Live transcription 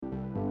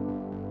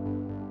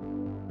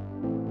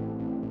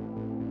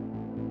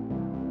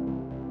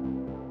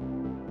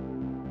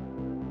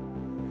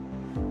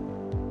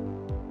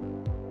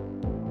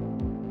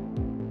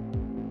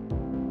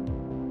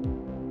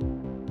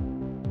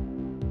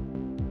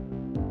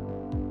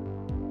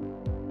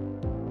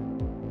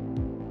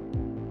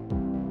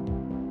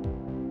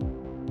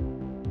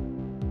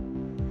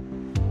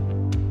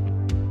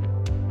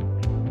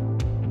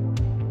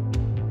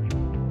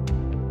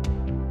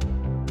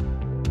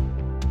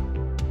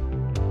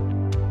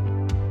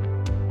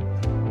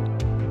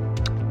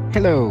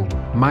Hello,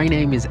 my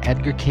name is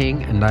Edgar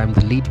King and I am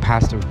the lead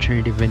pastor of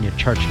Trinity Vineyard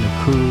Church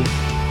Nakuru.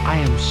 I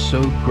am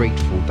so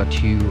grateful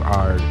that you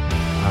are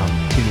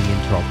tuning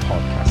into our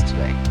podcast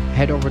today.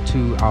 Head over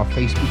to our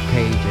Facebook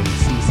page and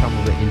see some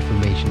of the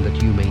information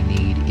that you may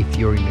need if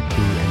you're in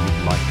Nakuru and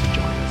you'd like to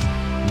join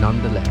us.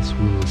 Nonetheless,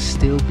 we will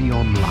still be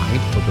on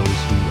live for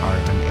those who are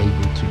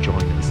unable to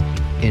join us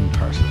in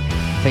person.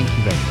 Thank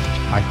you very much.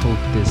 I hope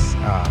this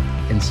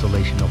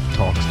installation of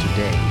talks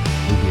today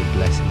will be a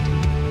blessing to you.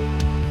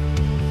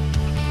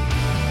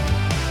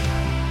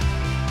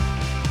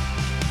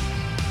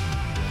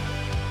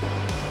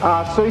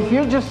 So if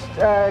you're just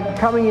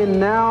coming in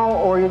now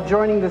or you're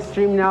joining the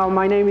stream now,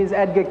 my name is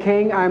Edgar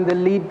King. I'm the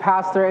lead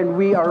pastor and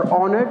we are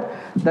honored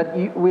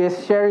that we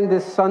are sharing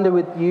this Sunday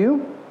with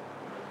you.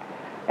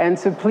 And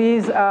so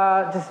please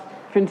just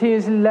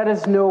continuously let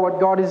us know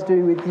what God is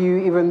doing with you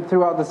even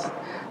throughout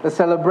the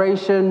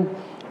celebration.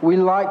 We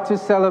like to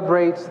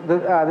celebrate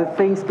the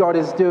things God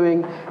is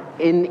doing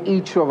in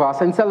each of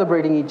us and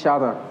celebrating each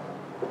other.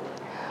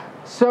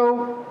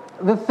 So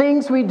the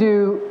things we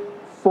do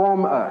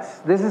form us.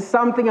 This is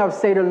something I've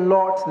said a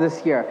lot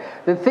this year.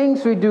 The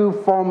things we do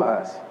form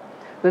us.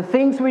 The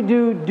things we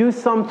do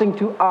something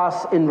to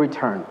us in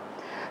return.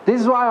 This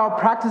is why our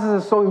practices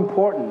are so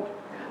important.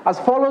 As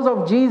followers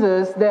of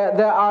Jesus,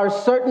 there are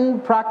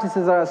certain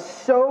practices that are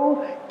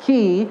so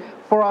key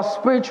for our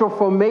spiritual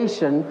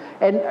formation,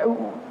 and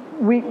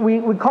we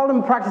call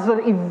them practices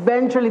that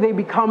eventually they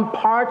become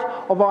part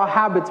of our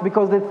habits,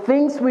 because the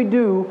things we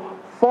do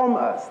form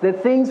us. The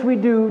things we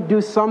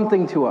do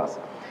something to us.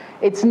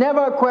 It's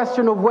never a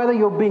question of whether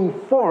you're being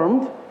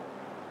formed.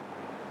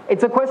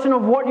 It's a question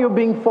of what you're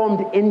being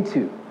formed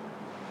into.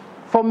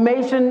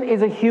 Formation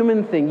is a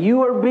human thing.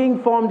 You are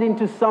being formed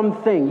into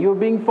something. You're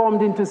being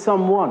formed into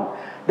someone.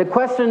 The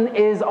question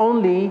is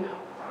only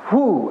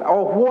who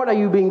or what are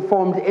you being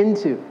formed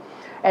into?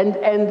 And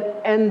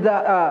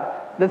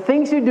the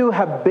things you do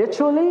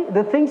habitually,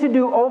 the things you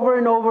do over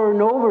and over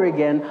and over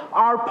again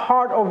are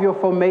part of your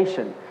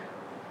formation.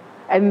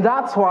 And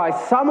that's why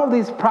some of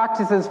these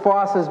practices for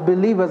us as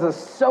believers are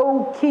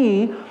so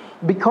key,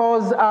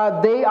 because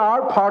they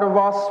are part of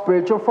our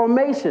spiritual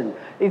formation.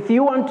 If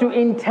you want to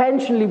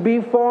intentionally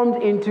be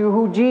formed into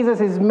who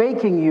Jesus is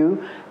making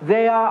you,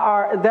 there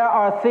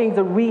are things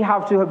that we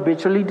have to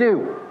habitually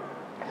do.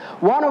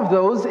 One of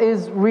those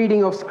is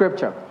reading of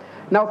Scripture.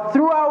 Now,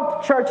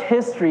 throughout church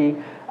history,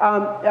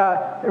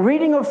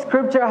 reading of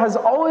Scripture has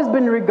always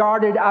been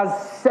regarded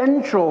as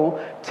central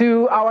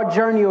to our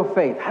journey of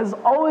faith. Has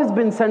always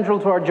been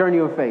central to our journey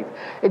of faith.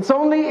 It's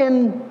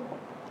only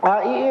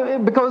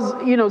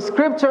because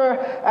Scripture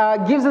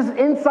gives us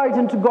insight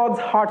into God's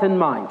heart and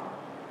mind.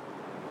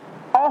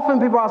 Often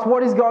people ask,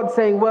 what is God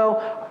saying? Well,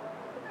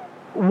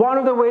 one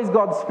of the ways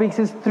God speaks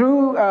is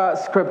through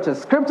Scripture.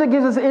 Scripture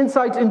gives us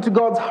insight into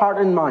God's heart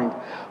and mind.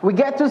 We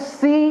get to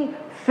see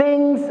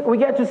things, we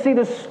get to see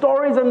the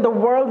stories and the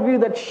worldview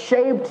that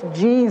shaped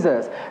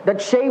Jesus,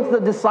 that shaped the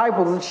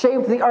disciples, that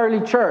shaped the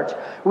early church.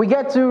 We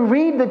get to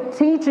read the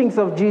teachings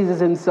of Jesus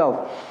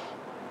himself.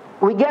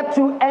 We get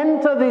to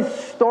enter this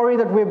story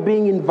that we're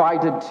being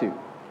invited to.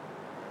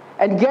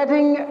 And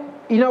getting,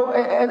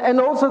 and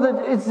also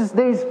that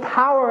there's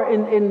power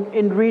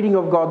in reading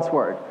of God's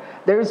Word.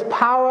 There is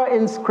power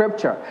in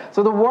Scripture.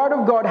 So the Word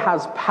of God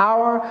has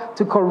power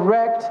to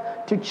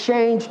correct, to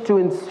change, to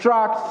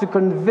instruct, to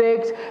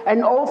convict,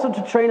 and also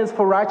to train us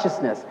for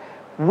righteousness.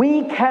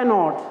 We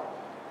cannot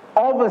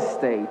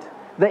overstate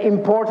the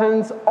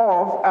importance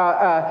of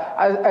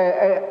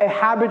a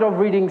habit of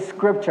reading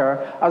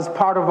Scripture as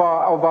part of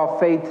our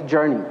faith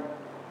journey.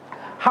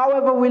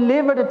 However, we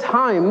live at a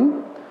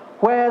time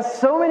where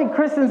so many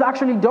Christians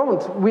actually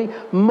don't.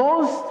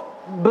 Most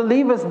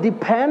believers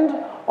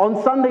depend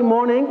on Sunday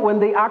morning, when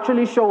they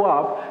actually show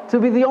up, to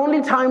be the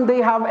only time they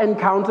have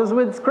encounters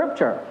with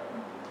Scripture.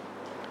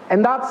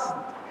 And that's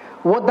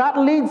what that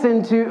leads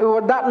into.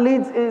 What that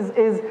leads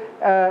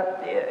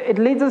it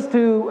leads us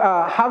to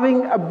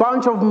having a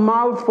bunch of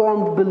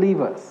malformed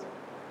believers.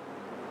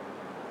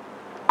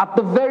 At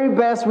the very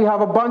best, we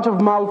have a bunch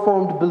of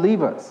malformed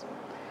believers,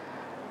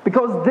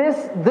 because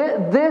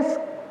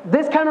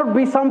this cannot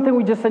be something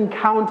we just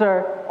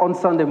encounter on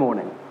Sunday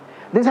morning.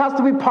 This has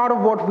to be part of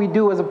what we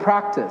do as a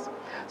practice.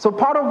 So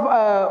part of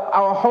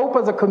our hope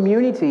as a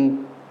community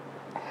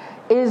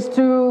is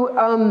to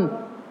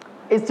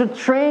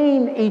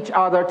train each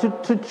other,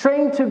 to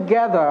train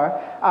together,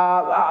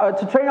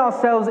 to train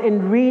ourselves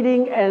in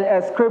reading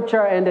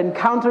Scripture and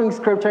encountering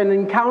Scripture and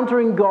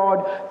encountering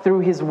God through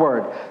His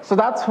Word. So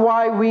that's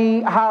why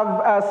we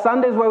have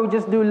Sundays where we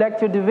just do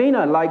Lectio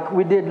Divina, like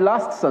we did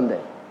last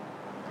Sunday,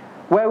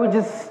 where we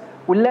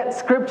let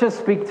Scripture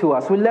speak to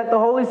us. We let the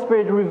Holy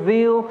Spirit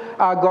reveal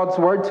God's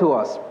Word to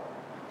us.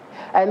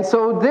 And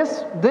so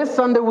this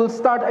Sunday we'll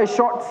start a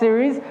short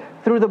series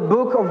through the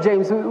book of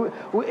James.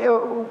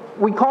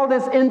 We call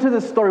this Into the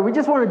Story. We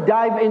just want to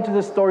dive into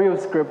the story of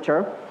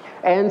Scripture.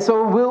 And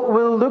so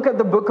we'll look at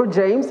the book of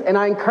James, and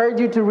I encourage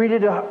you to read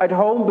it at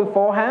home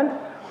beforehand.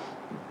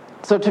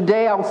 So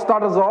today I'll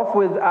start us off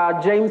with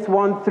James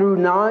 1 through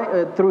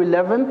 9 through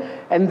 11,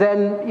 and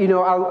then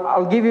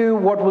I'll give you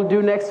what we'll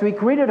do next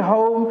week. Read at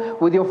home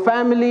with your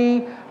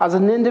family, as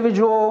an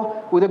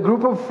individual, with a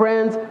group of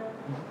friends.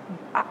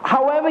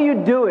 However you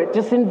do it,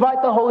 just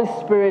invite the Holy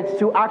Spirit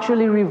to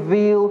actually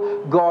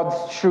reveal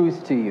God's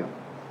truth to you.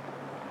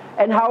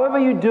 And however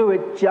you do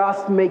it,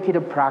 just make it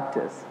a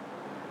practice.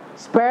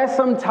 Spare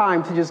some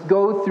time to just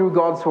go through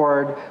God's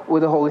Word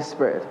with the Holy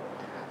Spirit.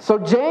 So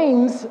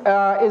James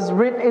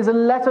is a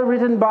letter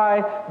written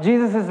by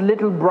Jesus'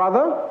 little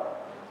brother.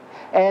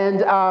 And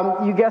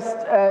you guessed,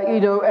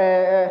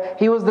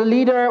 he was the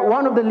leader,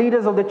 one of the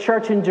leaders of the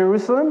church in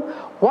Jerusalem.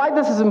 Why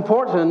this is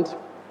important,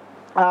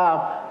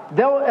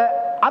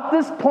 at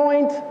this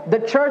point, the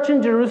church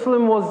in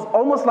Jerusalem was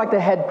almost like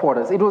the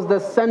headquarters. It was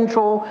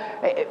central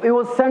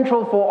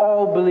for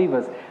all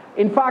believers.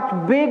 In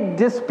fact, big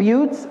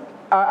disputes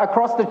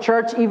across the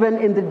church, even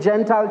in the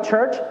Gentile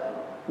church,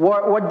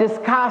 were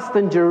discussed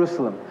in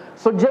Jerusalem.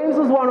 So James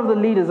was one of the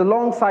leaders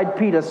alongside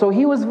Peter. So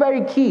he was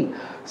very key.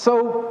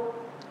 So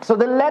the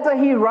letter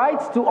he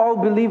writes to all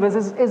believers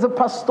is a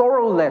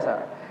pastoral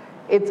letter.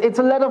 It's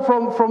a letter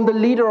from the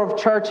leader of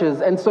churches.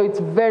 And so it's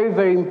very,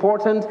 very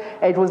important.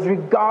 It was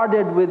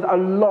regarded with a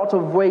lot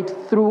of weight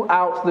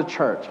throughout the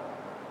church.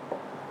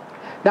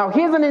 Now,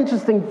 here's an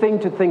interesting thing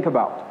to think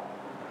about.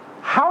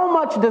 How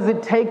much does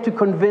it take to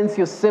convince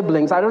your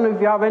siblings? I don't know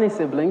if you have any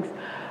siblings.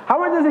 How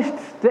much does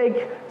it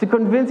take to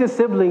convince your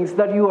siblings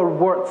that you are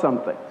worth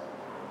something?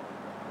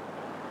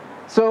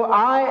 So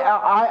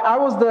I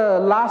was the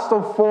last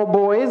of 4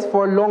 boys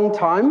for a long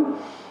time.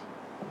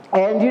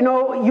 And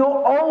you're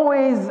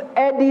always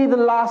Eddie, the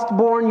last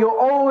born. You're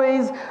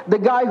always the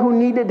guy who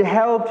needed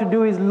help to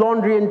do his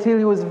laundry until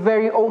he was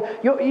very old.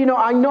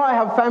 I know I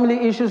have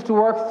family issues to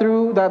work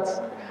through.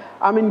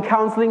 I'm in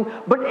counseling.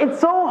 But it's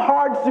so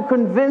hard to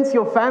convince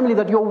your family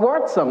that you're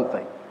worth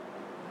something.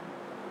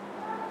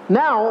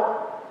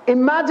 Now,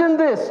 imagine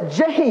this.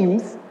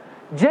 James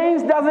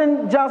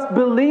doesn't just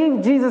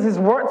believe Jesus is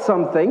worth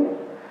something.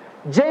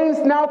 James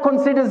now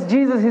considers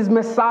Jesus his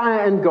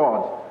Messiah and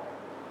God.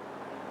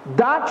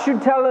 That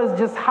should tell us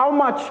just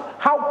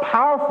how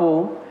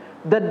powerful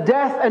the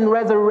death and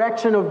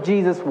resurrection of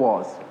Jesus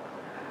was.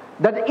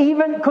 That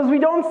even, because we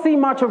don't see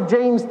much of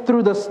James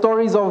through the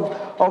stories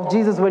of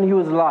Jesus when he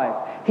was alive.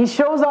 He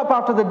shows up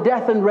after the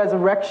death and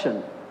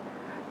resurrection.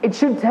 It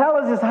should tell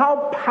us just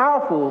how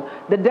powerful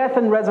the death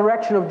and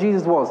resurrection of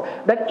Jesus was.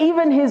 That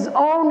even his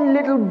own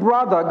little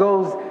brother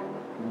goes,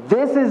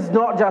 this is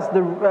not just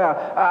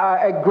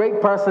a great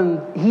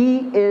person, he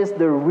is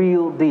the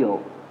real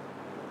deal.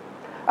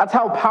 That's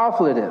how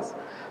powerful it is.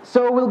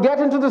 So we'll get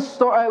into the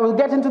story. We'll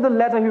get into the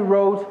letter he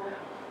wrote,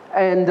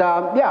 and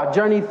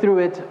journey through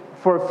it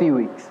for a few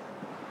weeks.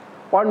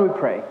 Why don't we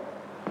pray?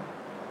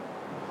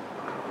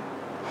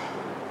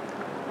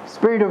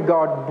 Spirit of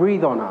God,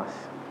 breathe on us.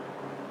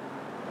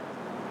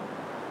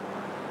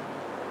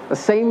 The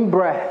same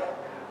breath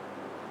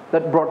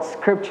that brought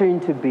Scripture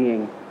into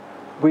being,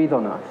 breathe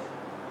on us,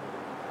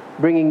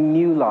 bringing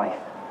new life.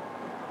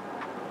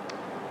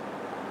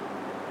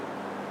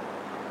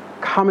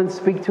 Come and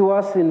speak to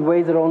us in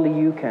ways that only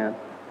you can.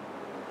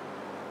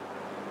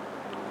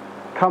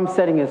 Come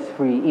setting us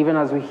free, even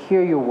as we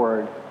hear your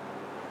word.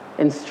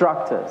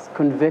 Instruct us,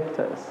 convict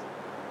us,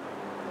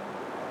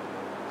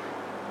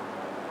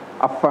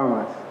 affirm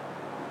us.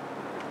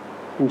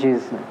 In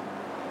Jesus' name.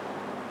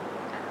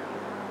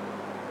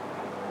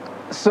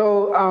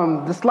 So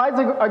the slides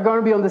are going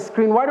to be on the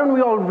screen. Why don't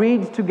we all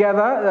read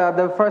together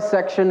the first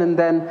section, and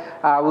then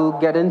we'll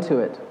get into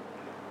it.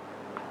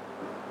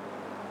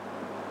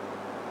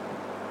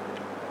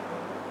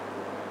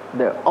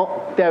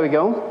 There we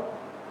go.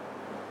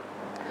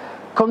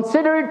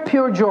 Consider it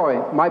pure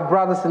joy, my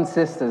brothers and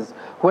sisters,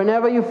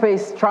 whenever you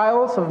face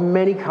trials of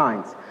many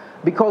kinds,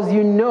 because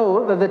you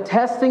know that the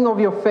testing of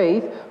your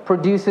faith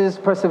produces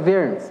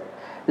perseverance.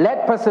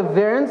 Let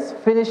perseverance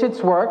finish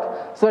its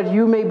work, so that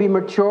you may be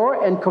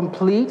mature and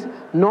complete,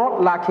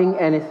 not lacking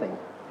anything.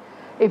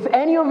 If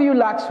any of you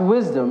lacks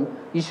wisdom,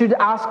 you should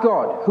ask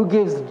God, who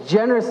gives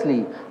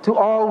generously to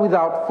all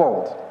without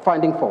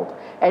finding fault,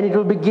 and it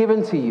will be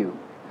given to you.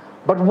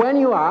 But when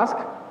you ask,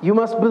 you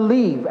must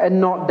believe and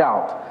not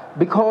doubt,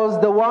 because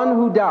the one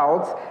who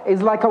doubts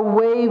is like a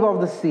wave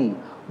of the sea,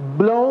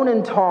 blown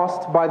and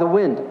tossed by the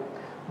wind.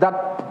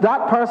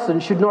 That person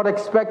should not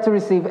expect to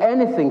receive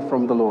anything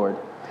from the Lord.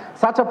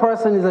 Such a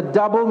person is a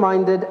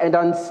double-minded and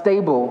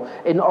unstable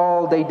in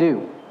all they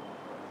do.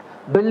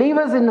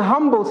 Believers in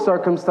humble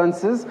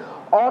circumstances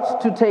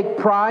ought to take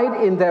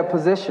pride in their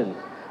position,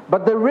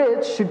 but the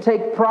rich should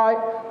take pride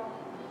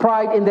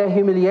in their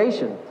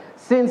humiliation,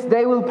 since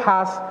they will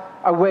pass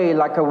away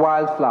like a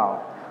wildflower.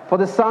 For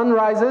the sun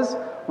rises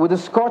with a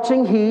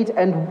scorching heat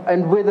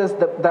and withers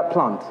that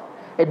plant.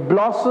 Its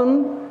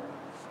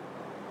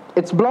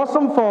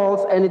blossom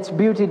falls and its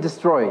beauty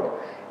destroyed.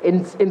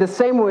 In the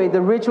same way, the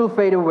rich will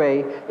fade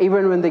away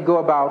even when they go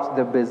about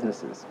their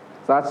businesses.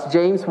 So that's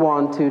James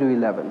 1, 2 to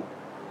 11.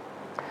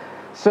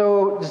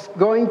 So just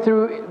going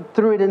through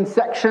it in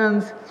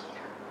sections.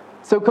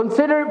 So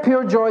consider it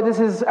pure joy. This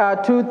is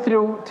 2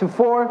 through to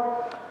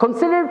 4.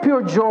 Consider it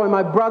pure joy,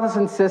 my brothers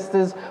and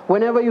sisters,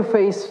 whenever you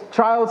face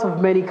trials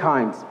of many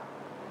kinds.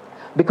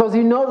 Because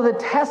you know that the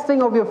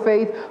testing of your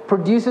faith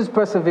produces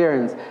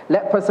perseverance.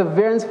 Let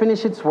perseverance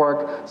finish its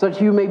work, so that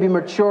you may be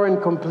mature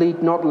and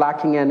complete, not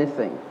lacking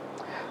anything.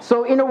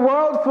 So in a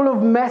world full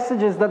of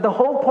messages that the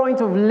whole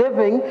point of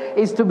living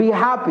is to be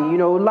happy,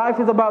 life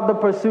is about the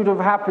pursuit of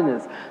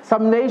happiness.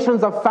 Some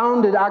nations are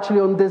founded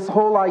actually on this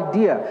whole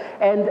idea.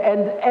 And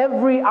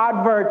every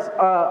advert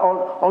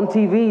on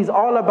TV is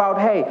all about,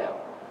 hey,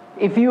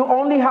 if you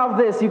only have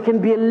this, you can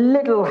be a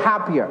little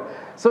happier.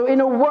 So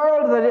in a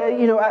world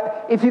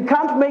that, if you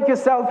can't make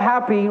yourself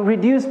happy,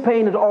 reduce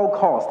pain at all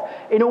cost.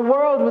 In a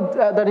world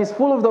that is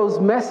full of those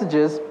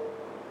messages,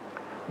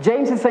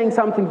 James is saying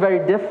something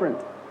very different.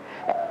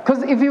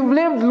 Because if you've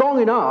lived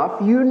long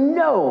enough, you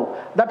know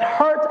that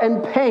hurt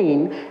and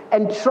pain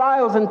and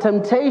trials and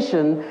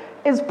temptation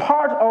is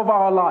part of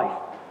our life.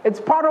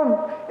 It's part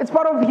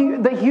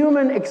of the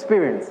human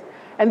experience.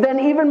 And then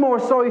even more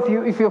so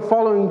if you're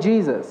following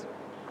Jesus.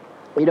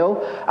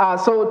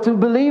 So to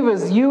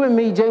believers, you and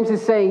me, James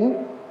is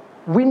saying,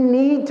 we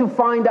need to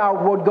find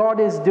out what God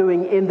is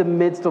doing in the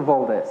midst of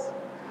all this.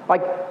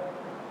 Like,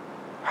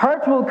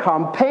 hurt will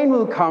come, pain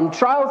will come,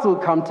 trials will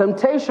come,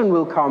 temptation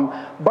will come.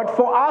 But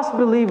for us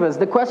believers,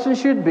 the question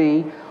should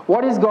be,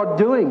 what is God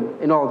doing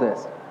in all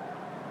this?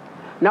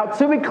 Now,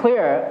 to be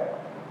clear,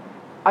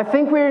 I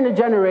think we're in a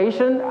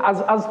generation,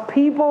 as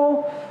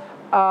people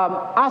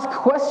ask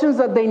questions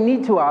that they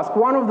need to ask.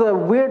 One of the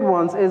weird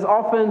ones is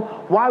often,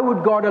 why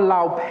would God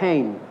allow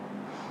pain?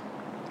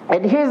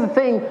 And here's the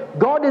thing,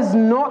 God is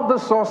not the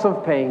source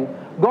of pain.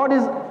 God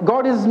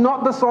is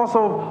not the source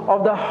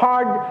of the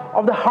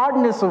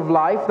hardness of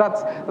life.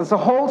 That's a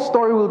whole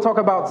story we'll talk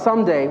about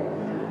someday.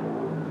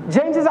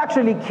 James is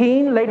actually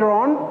keen later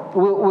on,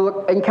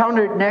 we'll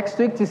encounter it next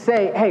week, to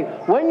say, hey,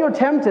 when you're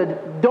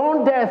tempted,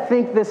 don't dare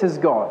think this is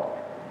God.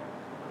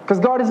 Because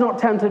God is not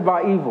tempted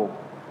by evil.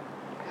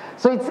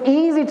 So it's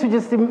easy to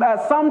just,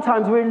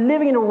 sometimes we're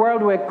living in a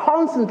world where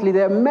constantly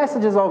there are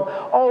messages of,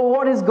 oh,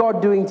 what is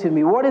God doing to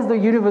me? What is the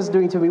universe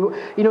doing to me?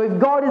 If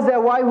God is there,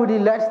 why would he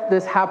let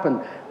this happen?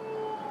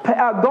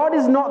 God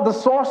is not the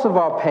source of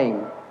our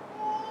pain.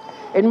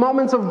 In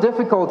moments of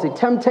difficulty,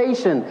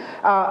 temptation,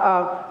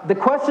 the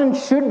question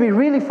should be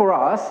really for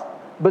us,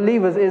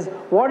 believers, is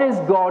what is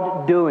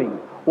God doing?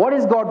 What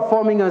is God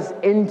forming us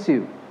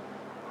into?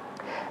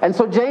 And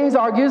so James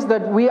argues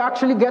that we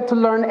actually get to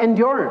learn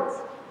endurance,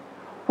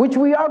 which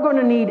we are going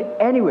to need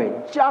anyway,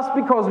 just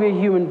because we're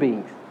human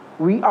beings.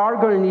 We are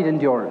going to need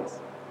endurance.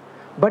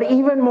 But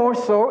even more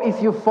so,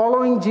 if you're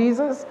following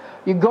Jesus,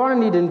 you're going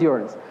to need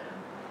endurance.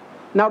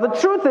 Now, the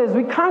truth is,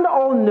 we kind of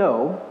all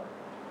know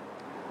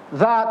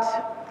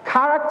that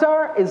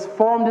character is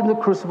formed in the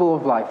crucible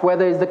of life, where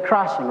there is the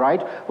crashing,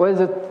 right? Where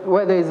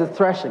there is the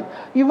threshing.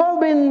 You've all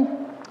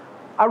been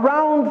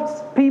around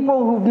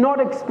people who've not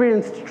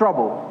experienced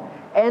trouble,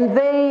 and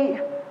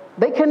they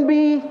can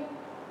be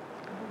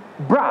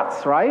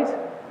brats, right?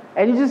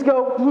 And you just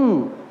go,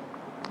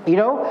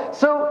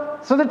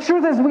 So the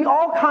truth is, we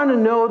all kind of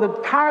know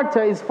that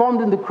character is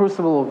formed in the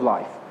crucible of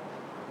life.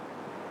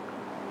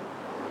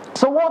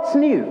 So what's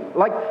new?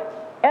 Like,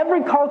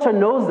 every culture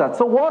knows that.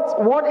 So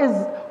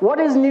what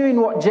is new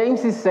in what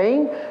James is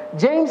saying?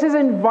 James is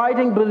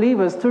inviting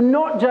believers to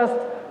not just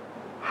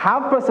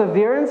have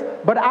perseverance,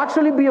 but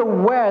actually be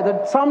aware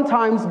that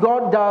sometimes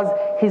God does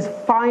his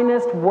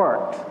finest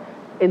work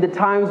in the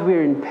times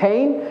we're in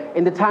pain,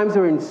 in the times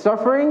we're in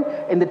suffering,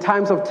 in the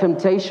times of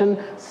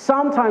temptation.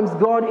 Sometimes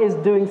God is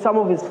doing some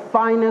of his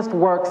finest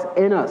works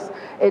in us.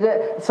 It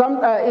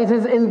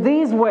is in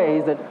these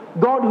ways that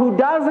God,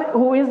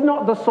 who is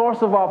not the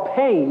source of our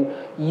pain,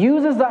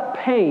 uses that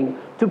pain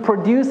to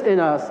produce in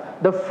us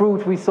the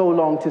fruit we so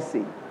long to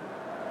see.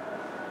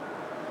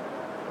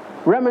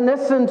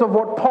 Reminiscent of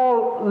what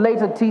Paul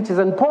later teaches,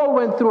 and Paul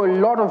went through a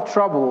lot of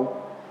trouble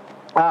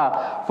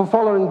for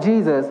following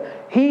Jesus.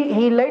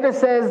 He later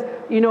says,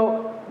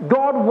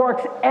 God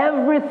works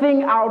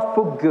everything out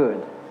for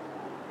good.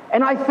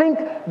 And I think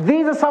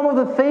these are some of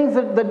the things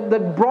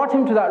that brought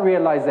him to that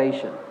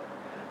realization.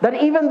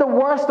 That even the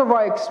worst of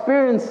our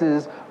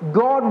experiences,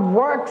 God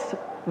works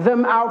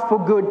them out for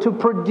good to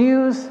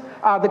produce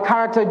the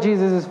character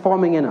Jesus is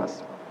forming in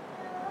us.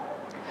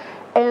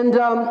 And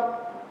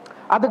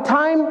at the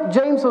time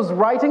James was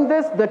writing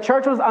this, the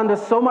church was under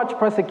so much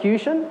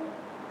persecution.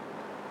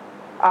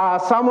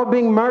 Some were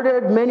being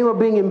murdered, many were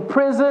being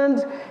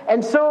imprisoned,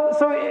 and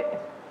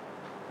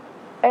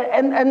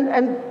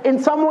in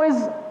some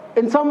ways,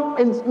 in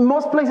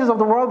most places of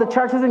the world, the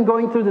church isn't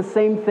going through the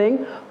same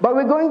thing, but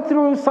we're going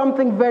through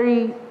something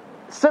very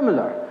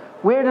similar.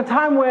 We're at a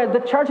time where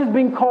the church is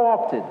being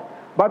co-opted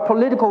by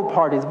political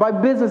parties, by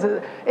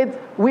businesses.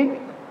 We're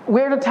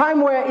at a time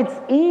where it's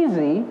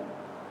easy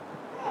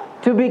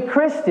to be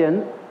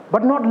Christian,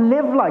 but not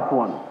live like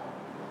one.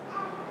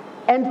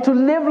 And to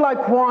live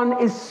like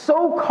one is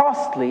so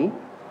costly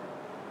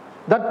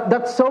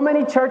that so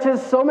many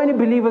churches, so many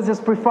believers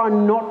just prefer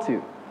not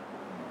to.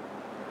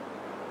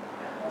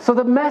 So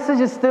the message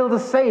is still the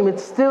same.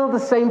 It's still the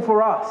same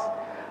for us.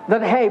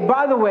 That, hey,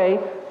 by the way,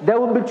 there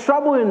will be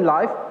trouble in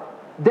life.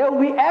 There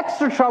will be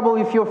extra trouble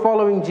if you're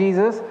following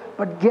Jesus.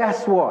 But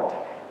guess what?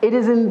 It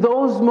is in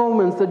those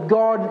moments that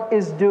God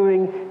is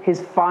doing his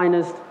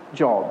finest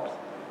jobs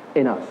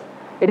in us.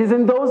 It is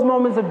in those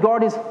moments that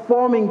God is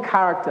forming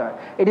character.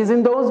 It is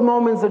in those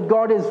moments that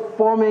God is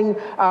forming,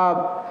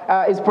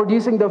 is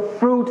producing the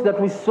fruit that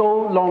we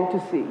so long to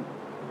see.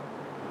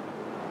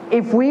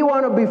 If we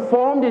want to be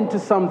formed into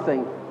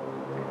something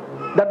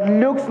that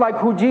looks like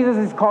who Jesus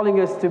is calling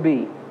us to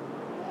be,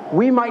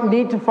 we might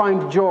need to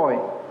find joy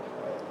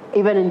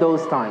even in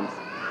those times.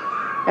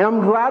 And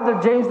I'm glad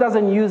that James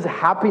doesn't use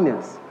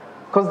happiness,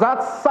 because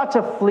that's such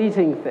a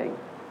fleeting thing.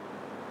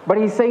 But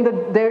he's saying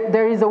that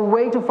there is a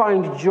way to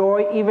find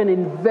joy even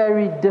in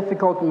very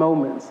difficult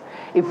moments.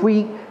 If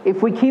we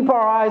keep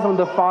our eyes on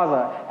the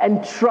Father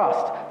and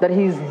trust that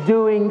he's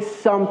doing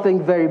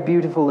something very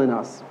beautiful in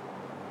us.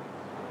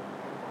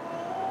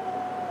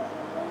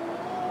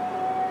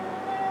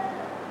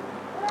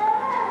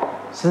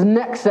 So the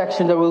next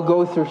section that we'll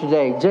go through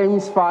today,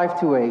 James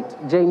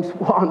 5-8, James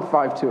 1,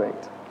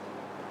 5-8.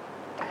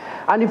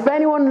 And if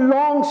anyone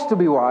longs to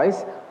be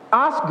wise,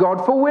 ask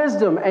God for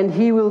wisdom, and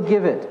he will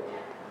give it.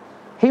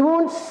 He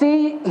won't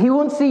see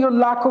your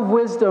lack of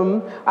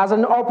wisdom as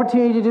an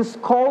opportunity to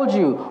scold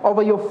you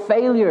over your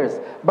failures,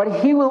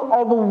 but he will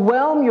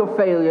overwhelm your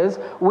failures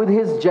with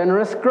his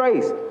generous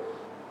grace.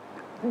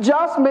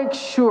 Just make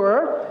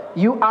sure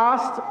you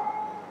ask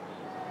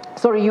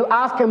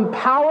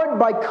empowered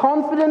by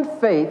confident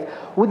faith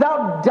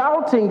without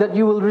doubting that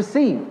you will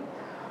receive.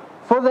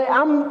 For the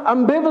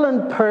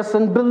ambivalent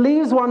person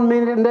believes one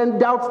minute and then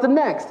doubts the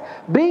next.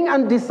 Being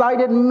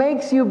undecided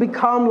makes you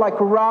become like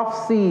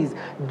rough seas,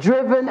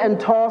 driven and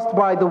tossed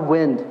by the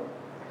wind.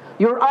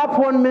 You're up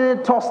one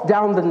minute, tossed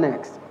down the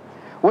next.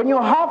 When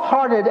you're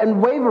half-hearted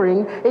and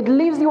wavering, it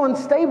leaves you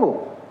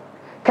unstable.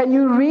 Can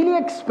you really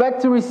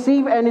expect to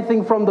receive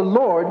anything from the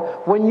Lord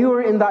when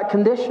you're in that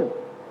condition?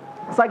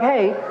 It's like,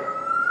 hey,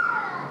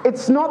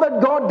 it's not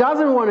that God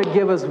doesn't want to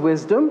give us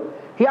wisdom.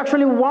 He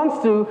actually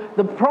wants to.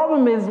 The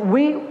problem is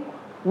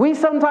we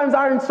sometimes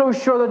aren't so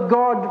sure that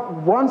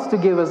God wants to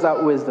give us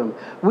that wisdom.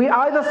 We're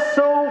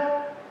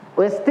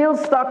still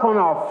stuck on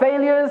our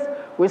failures.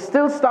 We're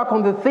still stuck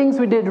on the things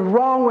we did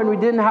wrong when we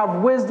didn't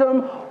have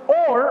wisdom,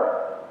 or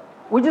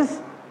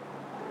it's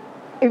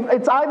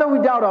either we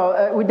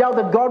doubt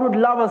that God would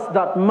love us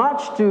that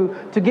much to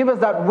give us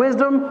that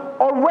wisdom,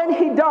 or when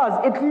he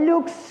does, it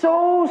looks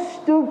so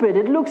stupid,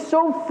 it looks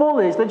so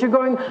foolish that you're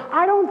going,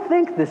 I don't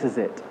think this is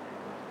it.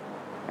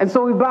 And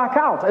so we back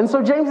out. And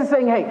so James is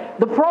saying, hey,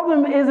 the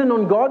problem isn't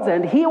on God's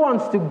end. He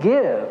wants to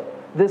give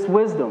this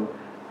wisdom.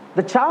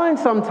 The challenge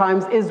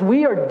sometimes is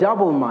we are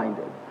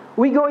double-minded.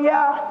 We go,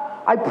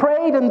 yeah, I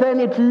prayed and then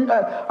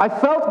I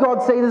felt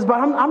God say this, but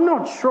I'm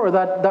not sure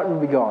that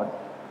would be God.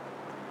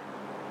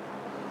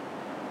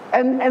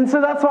 And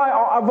so that's why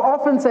I've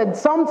often said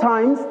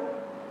sometimes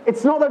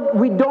it's not that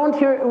we don't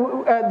hear,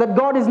 that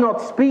God is not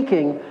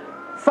speaking.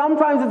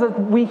 Sometimes it's that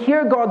we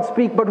hear God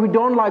speak, but we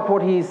don't like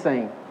what he's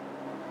saying.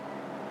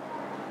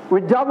 We're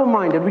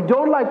double-minded. We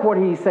don't like what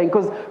he's saying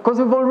because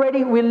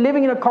we're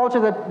living in a culture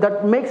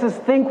that makes us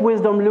think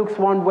wisdom looks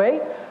one way.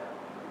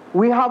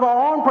 We have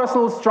our own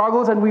personal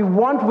struggles and we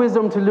want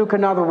wisdom to look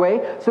another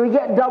way. So we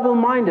get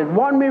double-minded.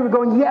 One minute we're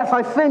going, yes,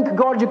 I think,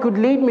 God, you could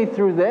lead me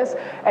through this.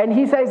 And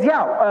he says,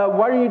 yeah,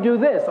 why don't you do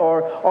this?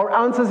 Or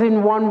answers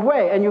in one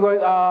way. And you're going,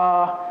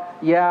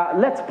 yeah,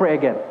 let's pray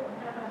again.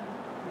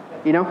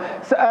 You know?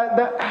 So,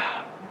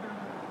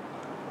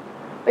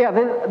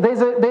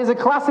 there's a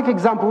classic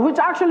example, which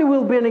actually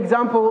will be an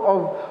example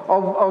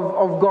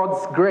of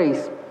God's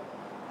grace.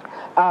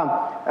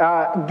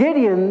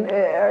 Gideon,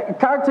 a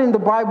character in the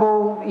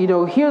Bible,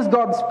 hears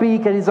God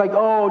speak, and he's like,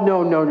 oh,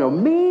 no,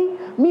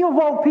 me of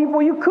all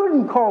people, you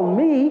couldn't call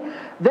me.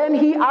 Then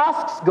he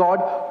asks God,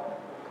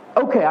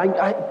 okay,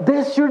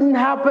 this shouldn't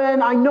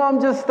happen. I know I'm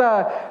just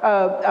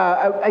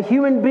a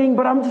human being,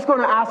 but I'm just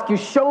going to ask you,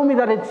 show me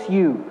that it's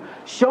you.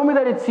 Show me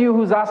that it's you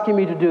who's asking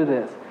me to do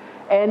this.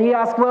 And he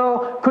asked,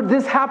 well, could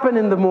this happen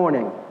in the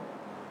morning?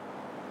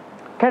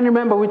 Can't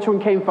remember which one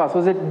came first.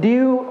 Was it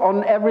dew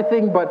on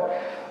everything?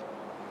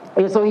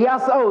 So he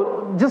asked,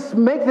 just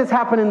make this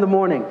happen in the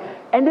morning.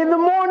 And in the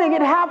morning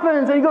it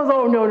happens. And he goes,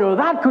 oh, no,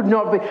 that could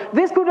not be.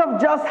 This could have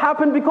just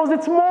happened because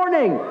it's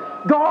morning.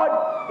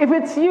 God, if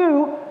it's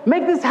you,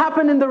 make this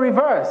happen in the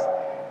reverse.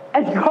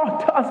 And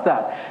God does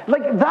that.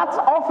 Like, that's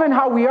often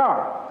how we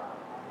are.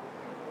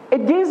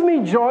 It gives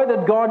me joy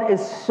that God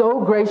is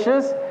so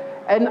gracious.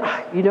 And,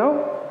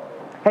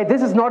 hey,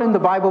 this is not in the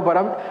Bible, but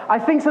I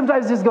think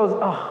sometimes it just goes,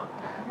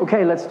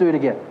 okay, let's do it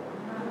again.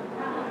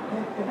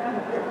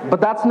 But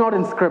that's not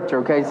in Scripture,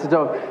 okay? So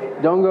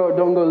don't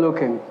go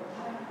looking.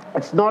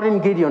 It's not in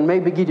Gideon,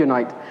 maybe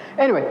Gideonite.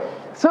 Anyway,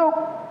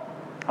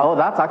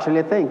 that's actually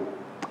a thing.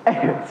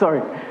 Anyway,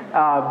 sorry,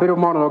 bit of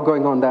monologue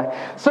going on there.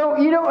 So,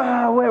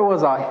 where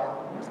was I?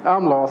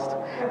 I'm lost.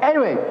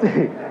 Anyway,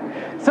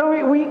 so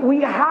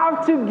we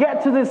have to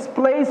get to this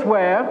place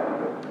where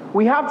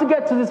We have to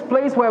get to this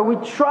place where we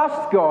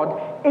trust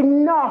God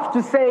enough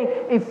to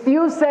say, if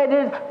you said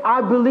it,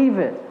 I believe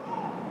it.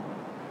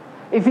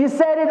 If you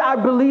said it, I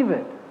believe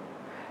it.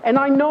 And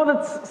I know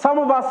that some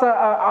of us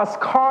are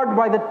scarred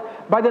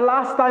by the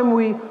last time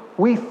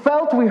we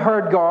felt we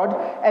heard God,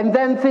 and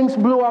then things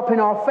blew up in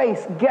our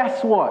face.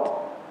 Guess what?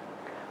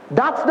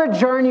 That's the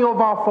journey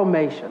of our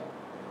formation.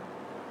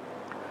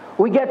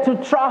 We get to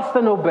trust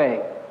and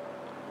obey.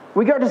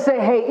 We get to say,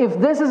 hey, if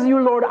this is you,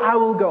 Lord, I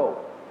will go.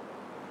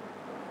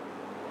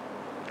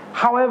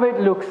 However it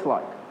looks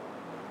like.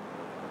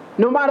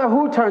 No matter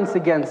who turns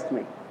against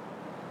me.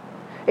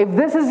 If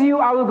this is you,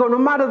 I will go no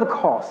matter the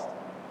cost.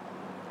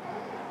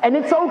 And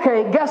it's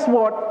okay. Guess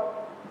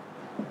what?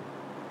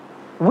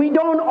 We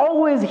don't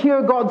always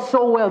hear God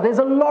so well. There's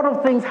a lot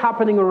of things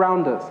happening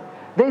around us.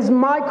 There's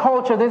my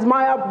culture. There's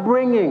my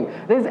upbringing.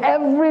 There's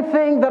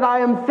everything that I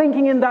am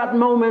thinking in that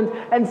moment.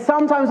 And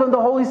sometimes when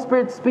the Holy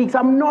Spirit speaks,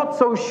 I'm not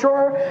so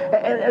sure.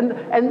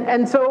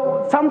 And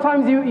so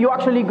sometimes you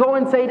actually go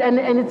and say it, and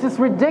it's just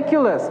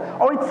ridiculous.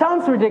 Or it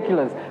sounds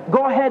ridiculous.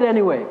 Go ahead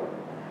anyway.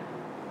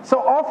 So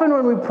often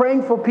when we're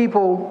praying for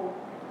people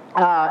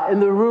in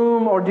the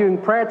room or during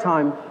prayer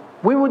time,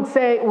 we would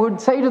say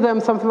to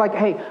them something like,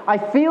 hey, I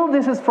feel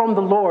this is from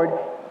the Lord,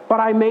 but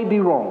I may be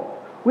wrong.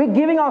 We're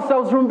giving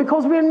ourselves room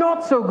because we're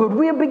not so good.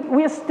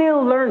 We're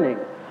still learning.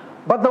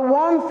 But the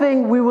one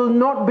thing we will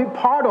not be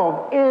part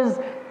of is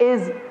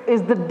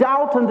the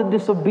doubt and the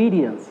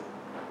disobedience.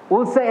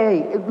 We'll say,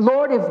 hey,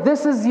 Lord, if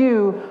this is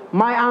you,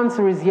 my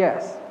answer is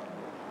yes.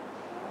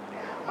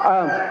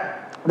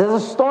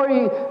 There's a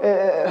story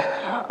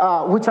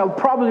which I'll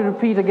probably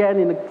repeat again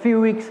in a few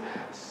weeks,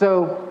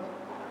 so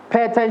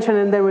pay attention,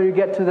 and then when you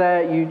get to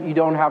there, you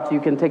don't have to.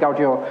 You can take out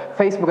your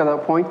Facebook at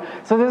that point.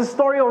 So there's a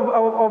story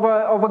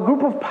of a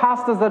group of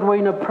pastors that were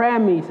in a prayer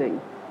meeting,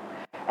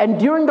 and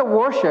during the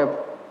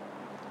worship,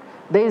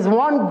 there's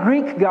one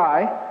Greek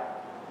guy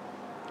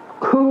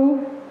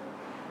who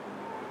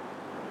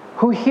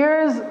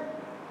feels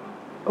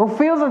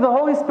that the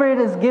Holy Spirit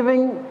is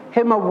giving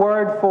him a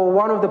word for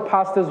one of the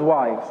pastor's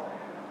wives.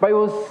 But it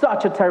was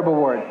such a terrible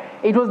word.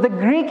 It was the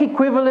Greek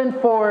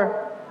equivalent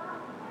for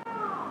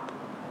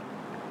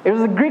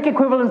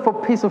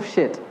piece of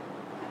shit.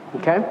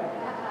 Okay?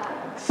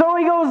 So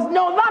he goes,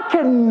 no, that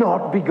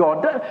cannot be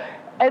God.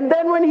 And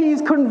then when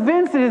he's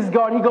convinced it is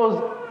God, he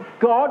goes,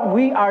 God,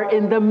 we are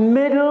in the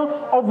middle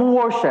of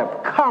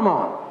worship. Come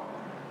on.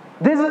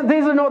 These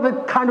are not the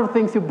kind of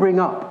things you bring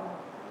up.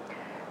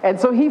 And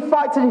so he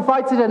fights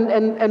it,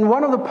 and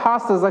one of the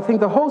pastors, I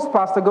think the host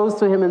pastor, goes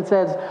to him and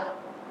says,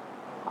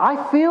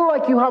 I feel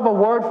like you have a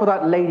word for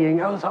that lady. And he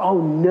goes,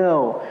 oh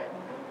no.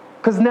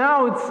 Because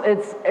now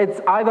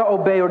it's either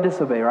obey or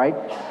disobey, right?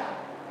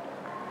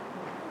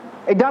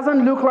 It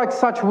doesn't look like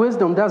such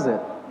wisdom, does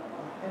it?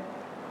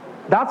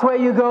 That's where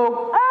you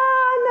go,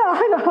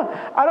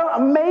 I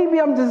don't, maybe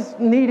I'm just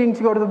needing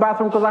to go to the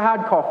bathroom because I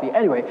had coffee.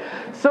 Anyway,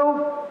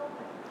 so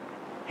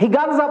he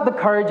gathers up the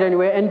courage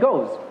anyway and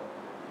goes.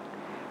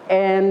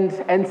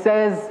 And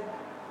says,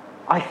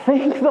 I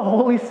think the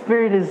Holy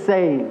Spirit is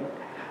saying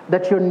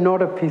that you're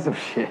not a piece of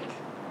shit.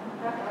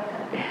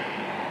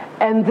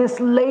 And this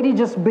lady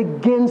just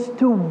begins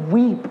to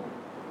weep.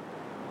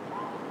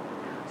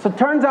 So it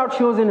turns out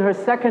she was in her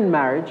second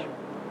marriage.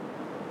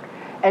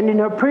 And in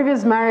her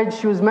previous marriage,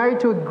 she was married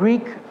to a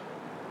Greek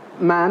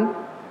man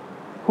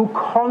who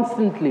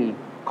constantly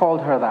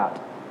called her that.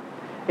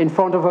 In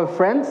front of her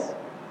friends,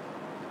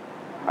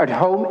 at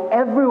home,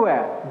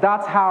 everywhere.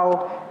 That's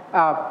how,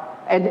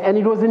 and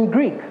it was in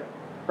Greek,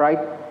 right?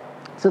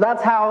 So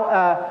that's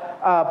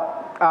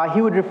how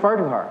he would refer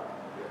to her.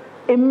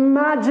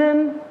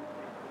 Imagine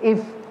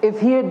if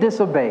he had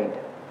disobeyed.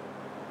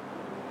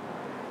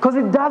 Because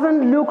it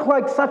doesn't look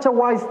like such a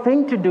wise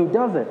thing to do,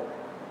 does it?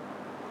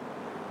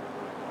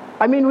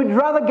 I mean, we'd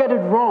rather get it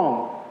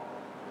wrong.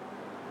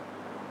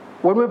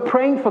 When we're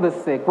praying for the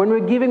sick, when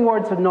we're giving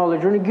words of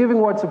knowledge, when we're giving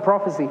words of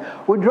prophecy,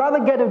 we'd rather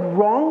get it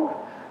wrong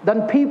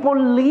than people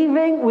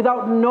leaving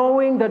without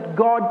knowing that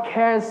God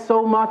cares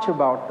so much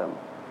about them.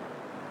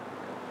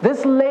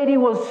 This lady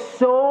was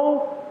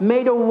so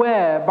made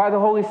aware by the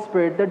Holy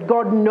Spirit that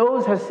God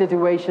knows her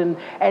situation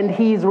and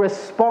He's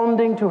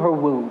responding to her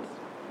wounds.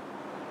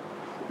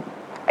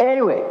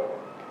 Anyway,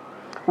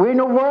 we're in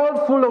a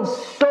world full of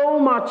so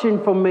much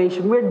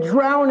information. We're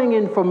drowning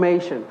in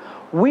information.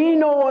 We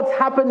know what's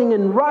happening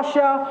in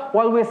Russia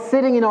while we're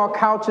sitting in our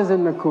couches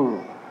in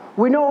Nakuru.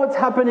 We know what's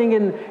happening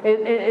in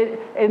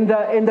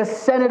the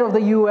Senate of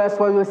the U.S.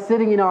 while we're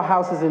sitting in our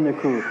houses in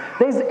Nakuru.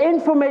 There's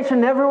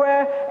information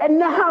everywhere, and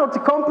now to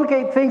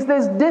complicate things,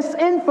 there's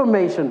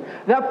disinformation.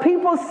 There are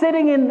people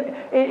sitting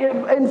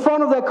in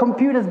front of their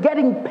computers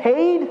getting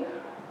paid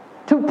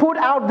to put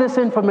out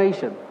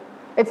disinformation.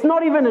 It's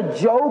not even a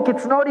joke.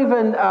 It's not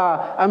even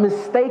a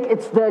mistake.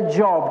 It's their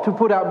job to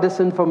put out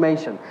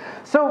disinformation.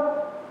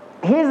 So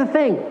here's the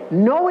thing.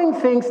 Knowing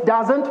things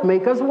doesn't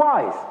make us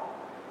wise.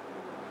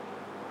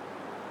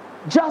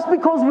 Just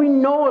because we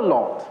know a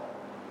lot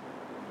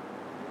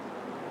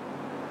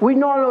We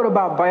know a lot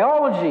about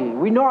biology.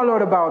 We know a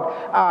lot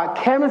about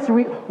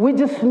chemistry. We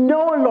just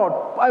know a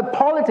lot.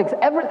 Politics.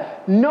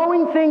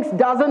 Knowing things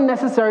doesn't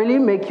necessarily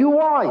make you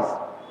wise.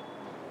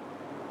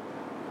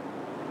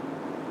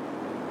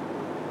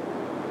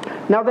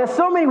 Now, there's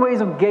so many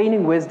ways of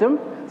gaining wisdom.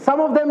 Some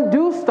of them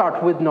do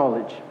start with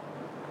knowledge.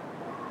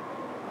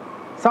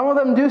 Some of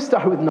them do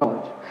start with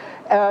knowledge.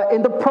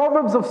 In the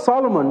Proverbs of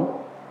Solomon,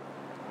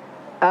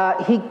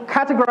 he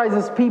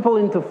categorizes people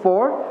into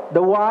 4,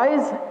 the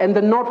wise and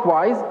the not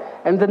wise,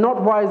 and the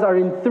not wise are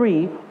in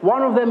 3.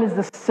 One of them is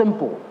the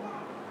simple.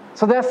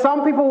 So there are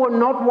some people who are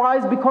not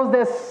wise because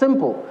they're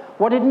simple.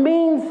 What it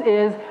means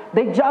is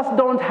they just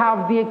don't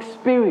have the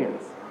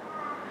experience.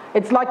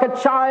 It's like a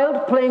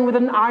child playing with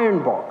an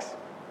iron box.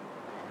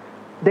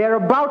 They're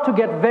about to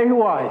get very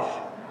wise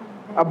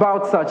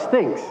about such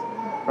things,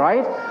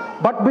 right?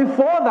 But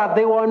before that,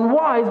 they were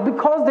unwise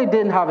because they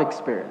didn't have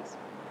experience.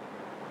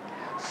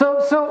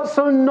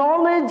 So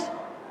knowledge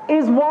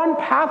is one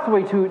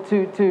pathway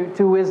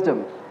to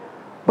wisdom,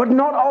 but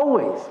not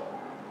always.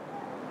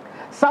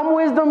 Some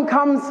wisdom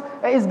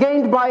is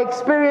gained by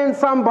experience,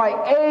 some by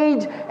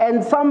age,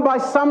 and some by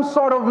some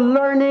sort of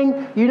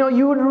learning.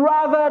 You would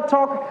rather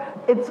talk.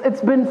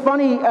 It's been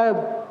funny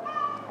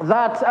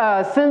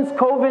that since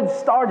COVID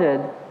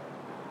started,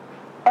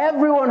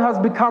 everyone has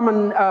become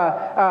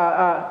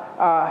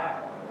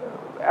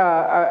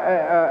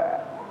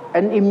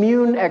an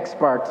immune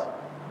expert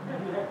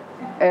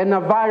and a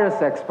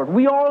virus expert.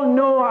 We all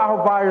know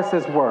how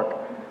viruses work,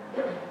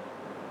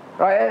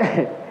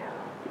 right?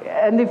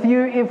 And if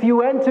you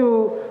went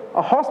to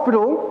a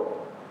hospital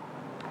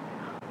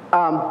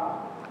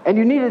and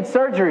you needed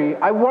surgery,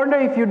 I wonder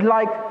if you'd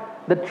like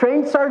the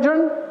trained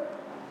surgeon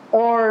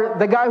or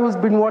the guy who's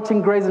been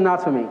watching Grey's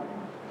Anatomy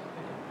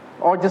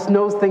or just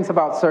knows things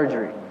about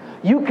surgery.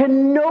 You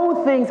can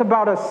know things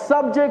about a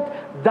subject.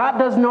 That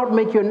does not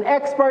make you an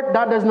expert.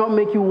 That does not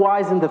make you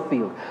wise in the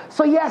field.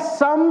 So yes,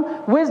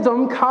 some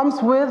wisdom comes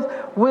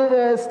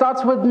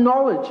starts with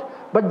knowledge.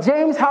 But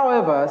James,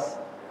 however,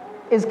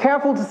 is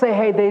careful to say,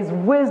 hey, there's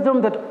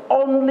wisdom that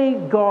only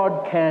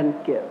God can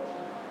give.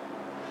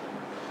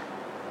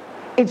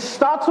 It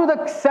starts with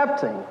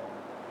accepting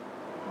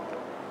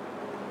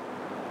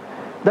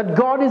that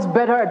God is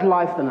better at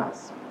life than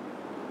us.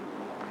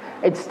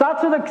 It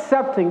starts with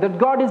accepting that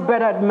God is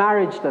better at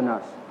marriage than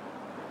us.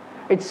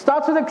 It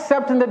starts with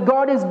accepting that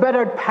God is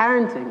better at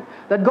parenting,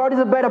 that God is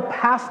a better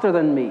pastor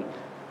than me,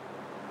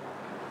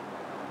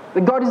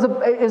 that God is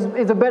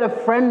a better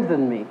friend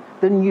than me,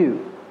 than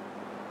you.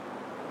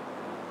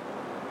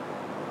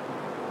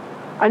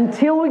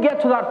 Until we get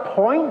to that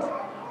point,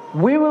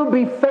 we will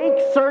be fake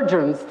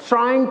surgeons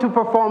trying to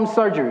perform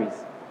surgeries.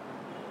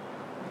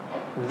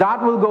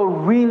 That will go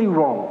really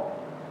wrong.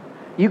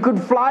 You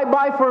could fly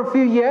by for a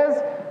few years.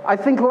 I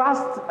think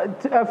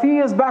a few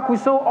years back, we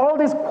saw all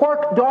these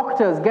quirk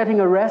doctors getting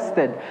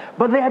arrested,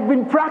 but they had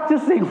been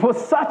practicing for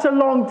such a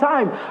long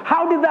time.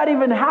 How did that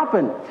even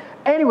happen?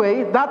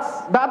 Anyway,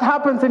 that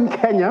happens in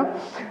Kenya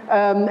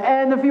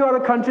and a few other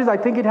countries. I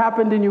think it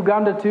happened in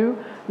Uganda too.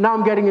 Now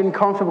I'm getting in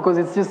conflict because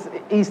it's just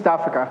East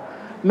Africa.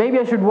 Maybe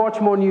I should watch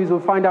more news. We'll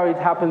find out it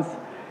happens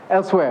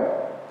elsewhere.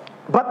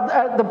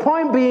 But the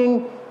point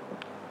being,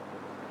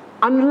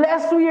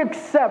 unless we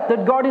accept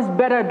that God is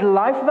better at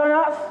life than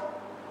us,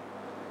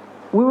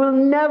 we will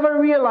never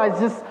realize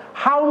just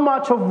how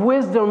much of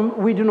wisdom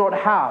we do not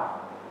have.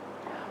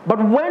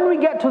 But when we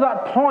get to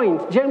that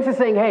point, James is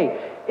saying,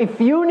 hey,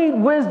 if you need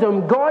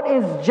wisdom, God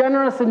is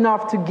generous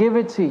enough to give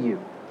it to you.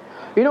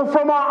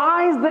 From our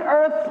eyes, the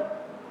earth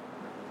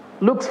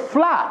looks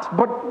flat,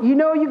 but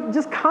you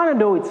just kind of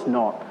know it's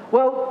not.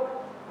 Well,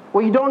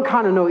 you don't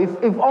kind of know.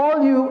 If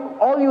all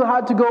you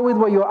had to go with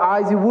were your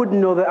eyes, you wouldn't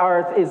know the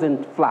earth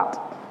isn't flat.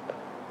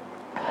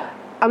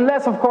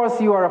 Unless, of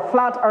course, you are a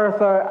flat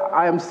earther.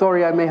 I am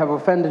sorry, I may have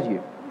offended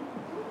you.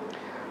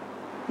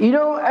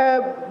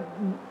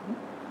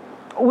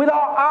 With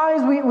our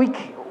eyes,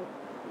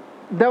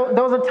 there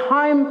was a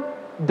time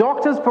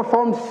doctors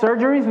performed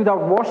surgeries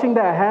without washing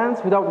their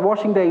hands, without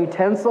washing their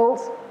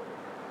utensils.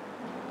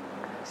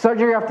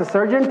 Surgery after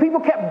surgery, and people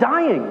kept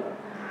dying.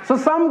 So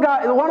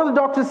one of the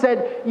doctors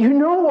said, you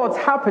know what's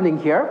happening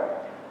here?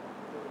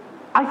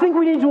 I think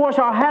we need to wash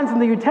our hands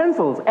and the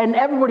utensils. And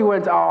everybody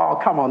went, oh,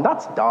 come on,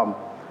 that's dumb.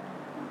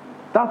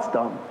 That's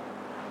dumb.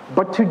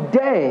 But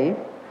today,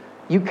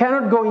 you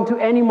cannot go into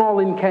any mall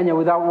in Kenya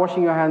without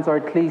washing your hands or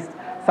at least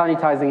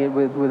sanitizing it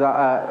with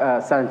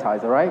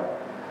sanitizer, right?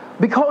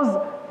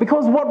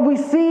 Because what we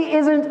see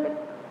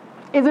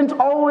isn't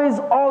always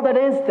all that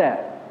is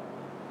there.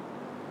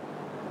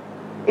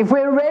 If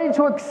we're ready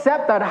to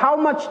accept that, how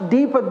much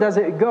deeper does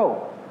it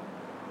go?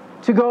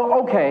 To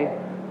go, okay,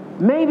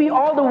 maybe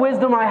all the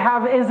wisdom I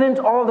have isn't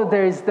all that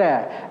there is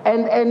there.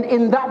 And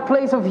in that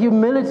place of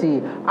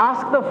humility,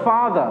 ask the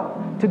Father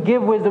to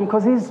give wisdom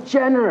because He's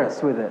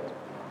generous with it.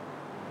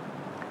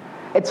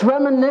 It's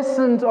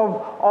reminiscent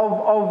of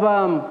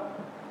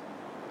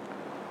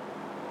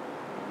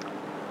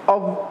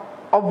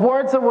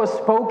words that were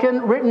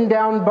spoken, written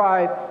down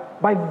by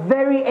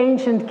very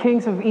ancient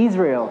kings of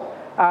Israel.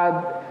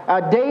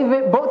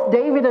 Both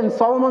David and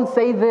Solomon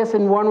say this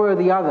in one way or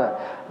the other,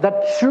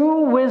 that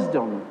true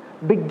wisdom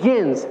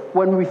begins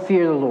when we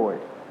fear the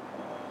Lord.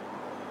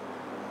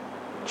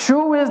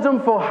 True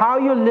wisdom for how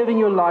you're living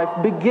your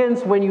life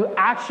begins when you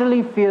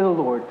actually fear the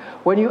Lord,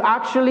 when you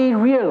actually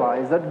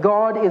realize that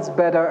God is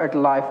better at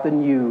life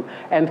than you,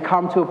 and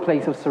come to a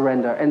place of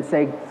surrender and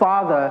say,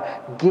 Father,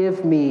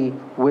 give me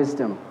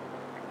wisdom.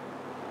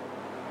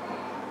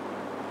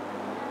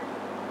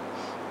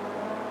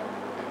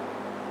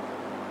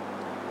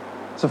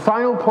 So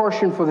final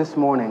portion for this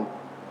morning.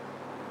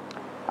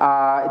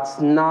 It's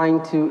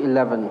 9 to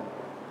 11.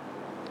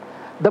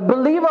 The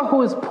believer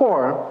who is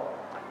poor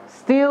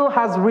still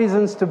has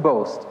reasons to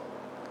boast,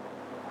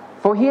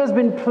 for he has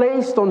been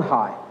placed on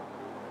high.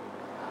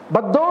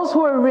 But those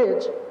who are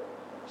rich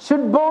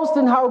should boast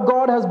in how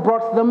God has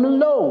brought them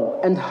low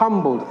and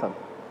humbled them.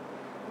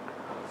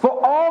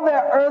 For all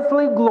their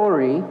earthly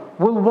glory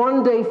will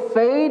one day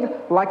fade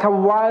like a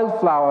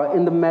wildflower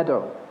in the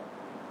meadow.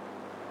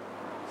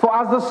 For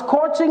as the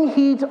scorching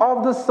heat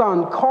of the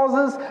sun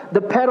causes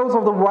the petals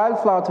of the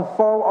wildflower to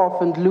fall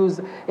off and lose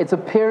its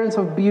appearance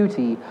of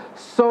beauty,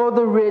 so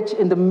the rich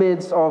in the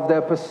midst of their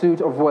pursuit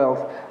of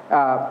wealth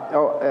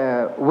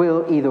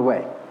will either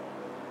way.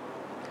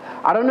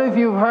 I don't know if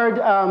you've heard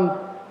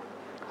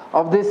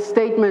of this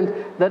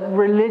statement that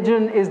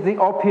religion is the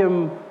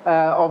opium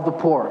of the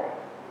poor.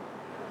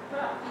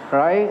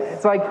 Right?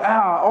 It's like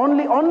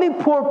only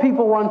poor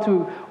people want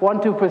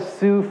to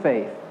pursue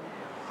faith.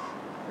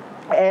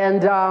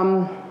 And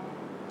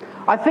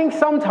I think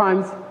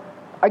sometimes,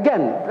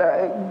 again,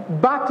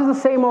 back to the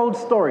same old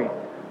story.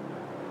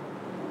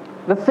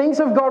 The things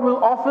of God will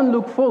often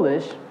look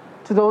foolish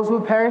to those who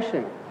are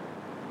perishing.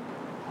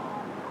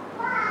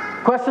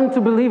 Question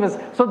to believers.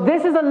 So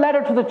this is a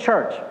letter to the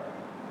church.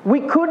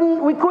 We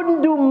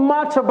couldn't do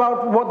much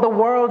about what the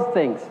world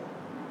thinks.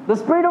 The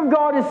Spirit of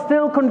God is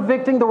still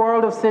convicting the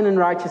world of sin and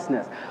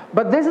righteousness.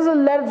 But this is a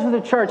letter to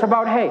the church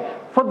about, hey,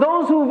 for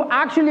those who've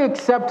actually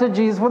accepted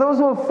Jesus, for those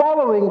who are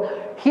following,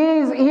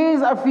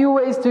 here's a few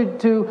ways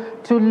to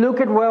look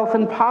at wealth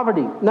and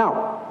poverty.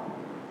 Now,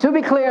 to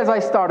be clear as I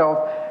start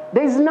off,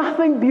 there's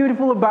nothing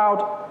beautiful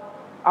about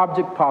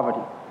abject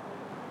poverty.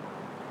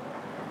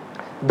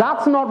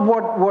 That's not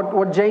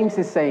what James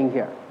is saying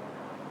here.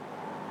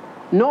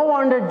 No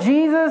wonder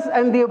Jesus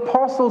and the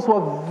apostles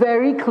were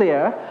very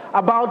clear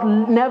about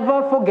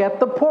never forget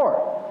the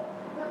poor.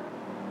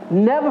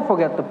 Never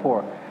forget the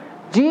poor.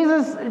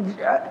 Jesus,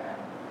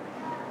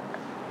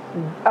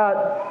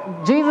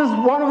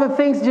 one of the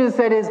things Jesus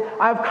said is,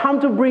 I've come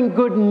to bring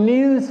good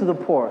news to the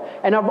poor.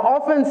 And I've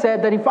often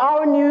said that if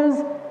our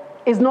news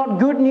is not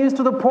good news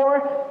to the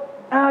poor,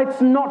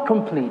 it's not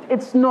complete.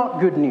 It's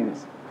not good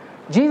news.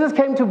 Jesus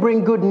came to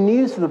bring good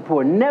news to the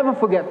poor. Never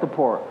forget the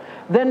poor.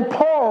 Then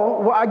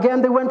Paul,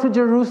 again, they went to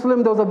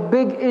Jerusalem. There was a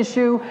big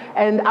issue.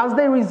 And as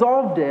they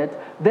resolved it,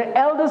 the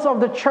elders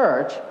of the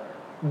church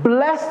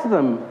blessed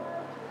them.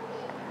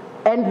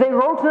 And they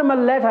wrote them a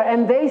letter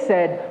and they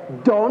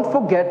said, don't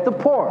forget the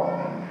poor.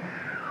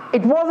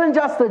 It wasn't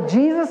just a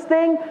Jesus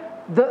thing.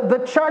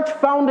 The church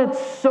found it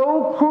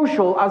so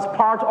crucial as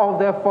part of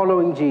their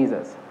following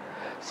Jesus.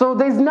 So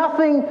there's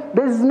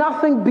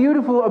nothing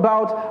beautiful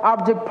about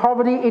abject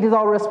poverty. It is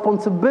our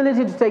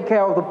responsibility to take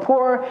care of the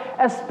poor,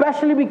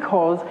 especially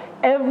because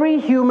every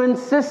human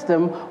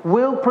system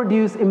will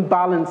produce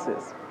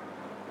imbalances.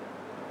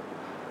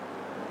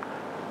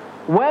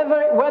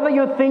 Whether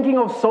you're thinking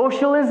of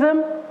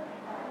socialism,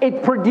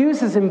 it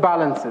produces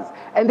imbalances.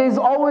 And there's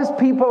always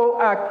people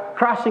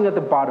crashing at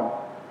the bottom.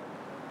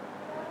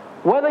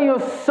 Whether you're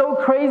so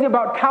crazy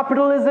about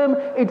capitalism,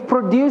 it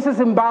produces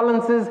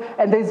imbalances,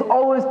 and there's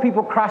always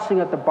people crashing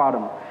at the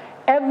bottom.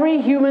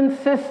 Every human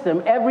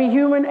system, every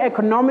human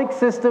economic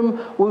system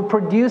will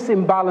produce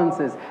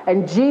imbalances.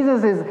 And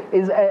Jesus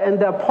and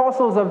the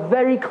apostles are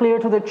very clear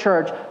to the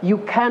church, you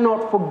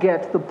cannot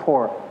forget the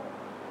poor.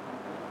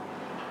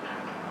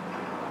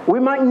 We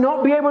might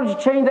not be able to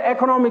change the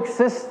economic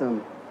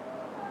system,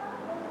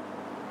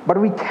 but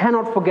we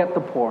cannot forget the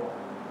poor.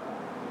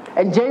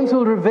 And James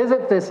will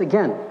revisit this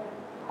again.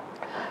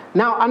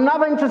 Now,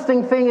 another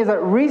interesting thing is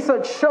that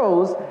research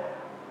shows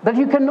that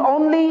you can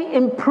only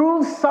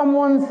improve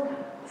someone's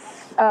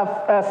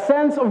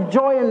sense of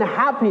joy and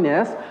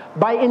happiness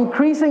by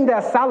increasing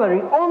their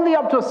salary only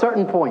up to a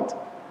certain point,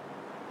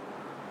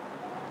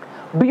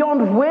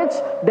 beyond which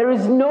there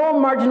is no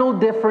marginal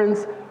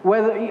difference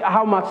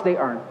how much they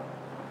earn.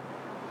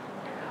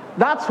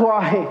 That's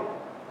why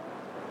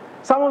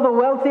some of the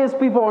wealthiest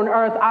people on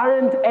earth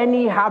aren't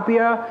any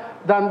happier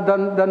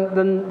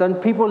than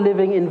people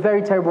living in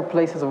very terrible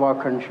places of our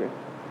country.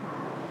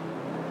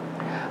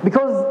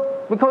 Because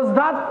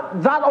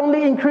that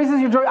only increases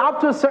your joy up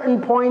to a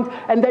certain point,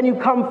 and then you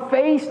come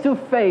face to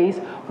face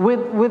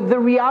with the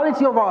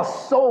reality of our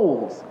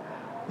souls.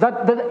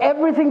 That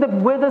everything that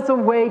withers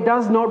away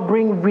does not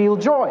bring real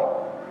joy.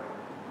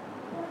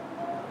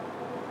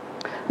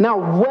 Now,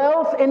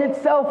 wealth in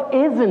itself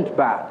isn't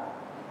bad.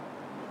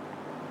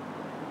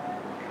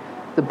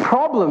 The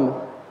problem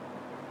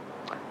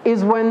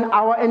is when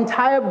our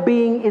entire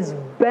being is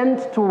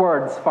bent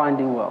towards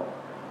finding wealth,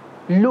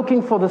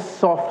 looking for the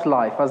soft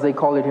life, as they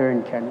call it here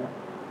in Kenya.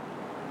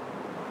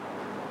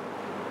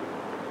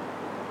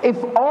 If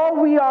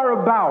all we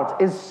are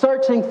about is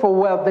searching for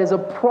wealth, there's a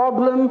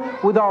problem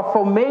with our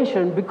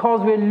formation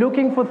because we're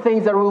looking for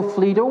things that will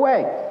fleet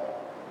away.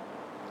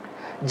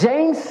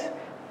 James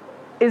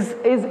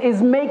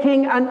is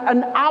making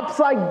an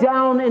upside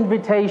down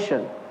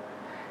invitation.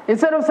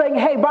 Instead of saying,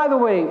 hey, by the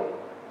way,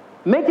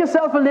 make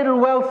yourself a little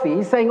wealthy,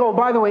 he's saying, oh,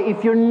 by the way,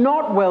 if you're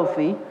not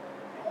wealthy,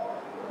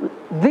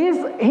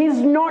 he's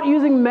not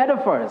using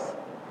metaphors.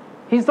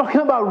 He's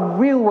talking about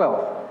real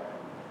wealth.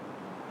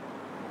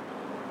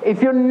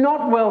 If you're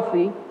not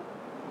wealthy,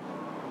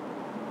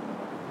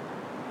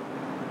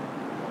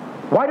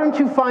 why don't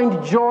you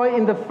find joy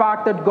in the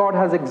fact that God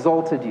has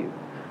exalted you?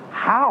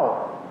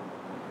 How?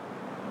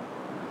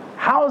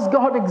 How has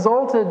God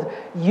exalted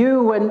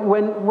you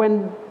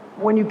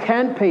when you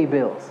can't pay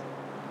bills?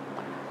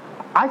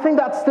 I think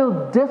that's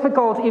still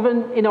difficult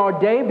even in our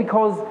day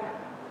because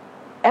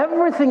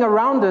everything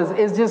around us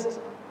is just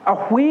a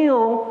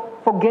wheel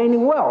for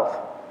gaining wealth.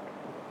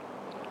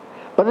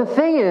 But the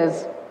thing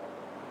is,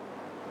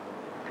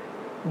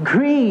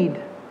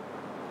 greed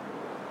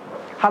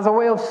has a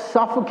way of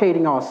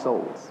suffocating our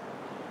souls.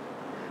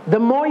 The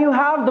more you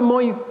have, the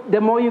more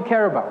you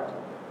care about.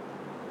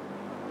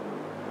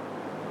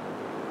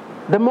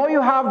 The more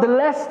you have, the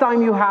less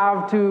time you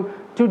have to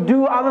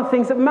do other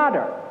things that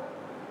matter.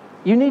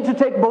 You need to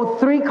take both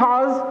 3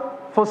 cars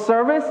for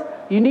service.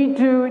 You need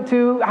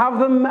to have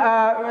them,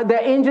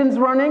 their engines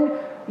running.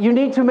 You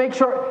need to make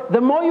sure,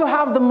 the more you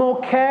have, the more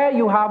care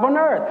you have on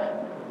earth.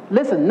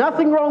 Listen,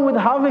 nothing wrong with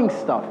having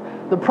stuff.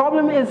 The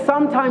problem is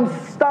sometimes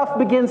stuff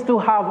begins to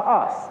have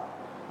us.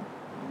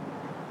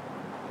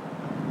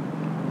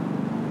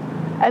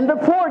 And the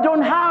poor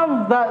don't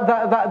have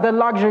the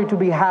luxury to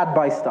be had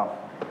by stuff.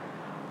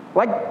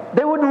 Like,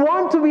 they would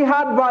want to be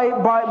had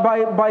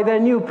by their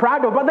new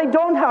Prado, but they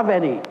don't have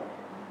any.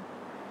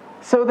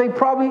 So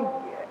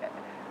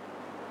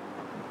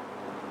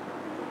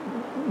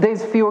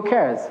there's fewer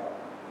cares.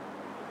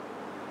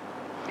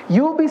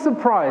 You'll be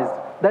surprised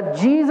that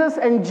Jesus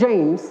and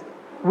James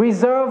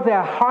reserve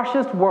their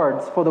harshest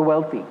words for the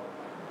wealthy.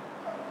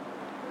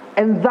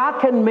 And that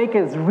can make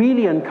us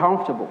really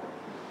uncomfortable.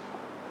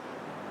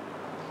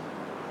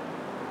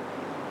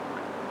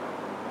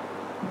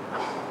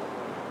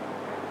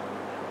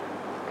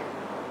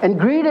 And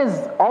greed is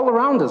all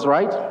around us,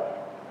 right?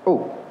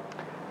 Oh.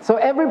 So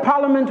every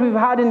parliament we've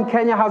had in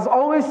Kenya has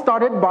always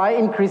started by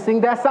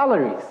increasing their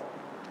salaries.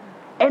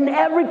 And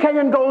every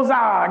Kenyan goes,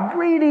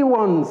 greedy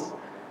ones.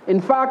 In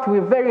fact,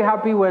 we're very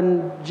happy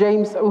when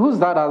James, who's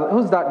that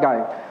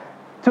guy,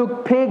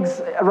 took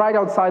pigs right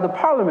outside the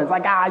parliament.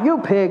 Like, you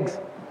pigs.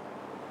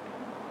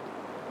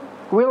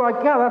 We're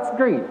like, yeah, that's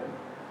great.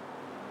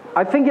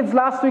 I think it's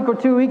last week or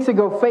 2 weeks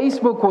ago,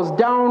 Facebook was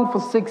down for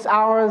 6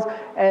 hours.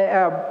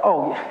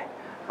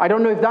 I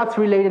don't know if that's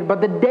related,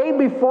 but the day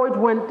before it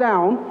went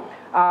down,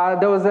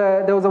 there was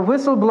a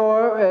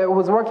whistleblower who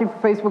was working for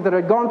Facebook that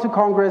had gone to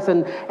Congress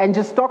and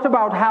just talked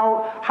about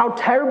how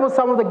terrible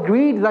some of the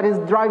greed that is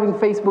driving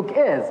Facebook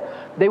is.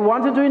 They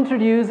wanted to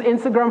introduce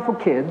Instagram for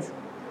kids,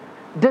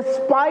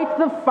 despite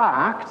the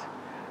fact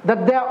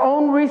that their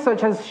own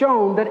research has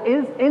shown that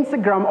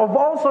Instagram, of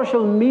all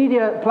social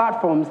media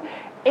platforms,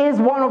 is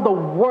one of the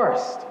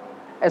worst,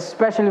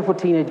 especially for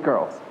teenage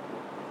girls.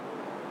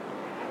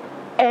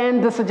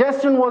 And the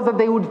suggestion was that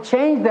they would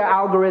change their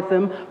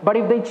algorithm, but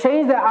if they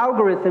changed their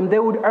algorithm, they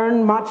would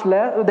earn much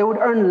less. They would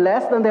earn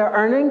less than they're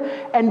earning,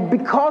 and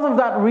because of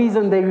that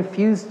reason, they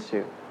refused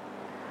to.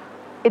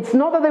 It's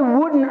not that they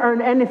wouldn't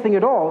earn anything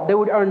at all; they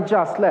would earn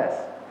just less.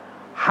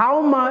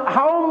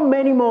 How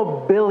many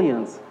more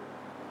billions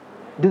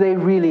do they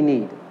really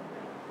need?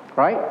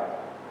 Right?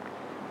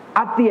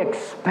 At the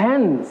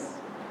expense,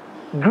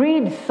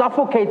 greed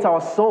suffocates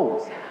our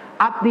souls.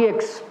 At the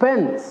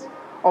expense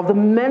of the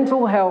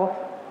mental health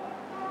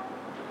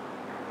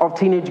of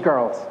teenage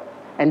girls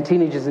and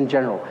teenagers in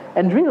general,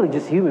 and really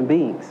just human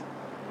beings.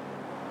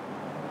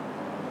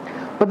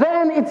 But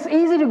then it's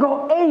easy to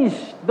go,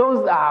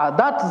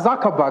 that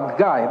Zuckerberg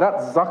guy,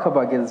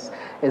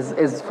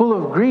 is full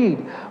of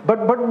greed.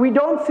 But we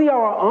don't see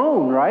our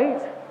own,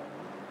 right?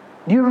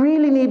 Do you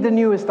really need the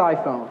newest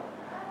iPhone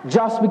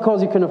just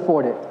because you can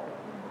afford it?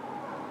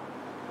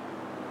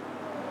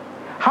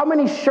 How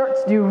many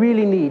shirts do you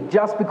really need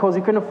just because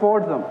you can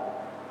afford them?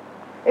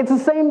 It's the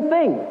same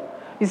thing.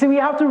 You see, we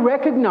have to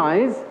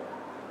recognize,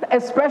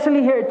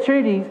 especially here at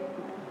Trinity,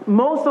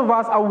 most of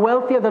us are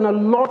wealthier than a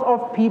lot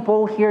of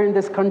people here in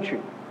this country.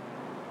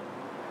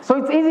 So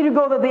it's easy to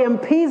go that the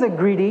MPs are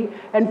greedy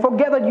and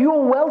forget that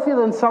you're wealthier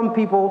than some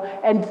people,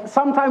 and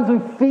sometimes we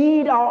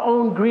feed our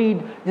own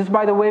greed just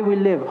by the way we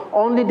live.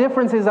 Only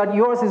difference is that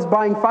yours is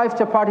buying 5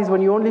 chapatis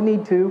when you only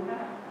need 2.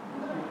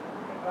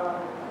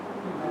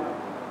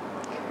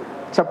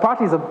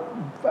 Chapati is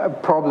a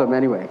problem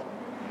anyway.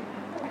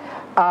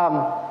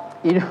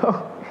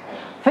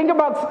 Think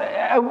about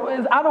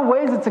other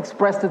ways it's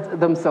expressed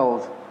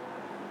themselves.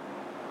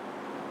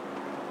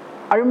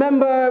 I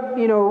remember,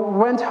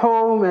 went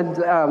home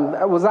and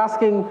I was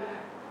asking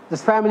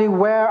this family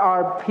where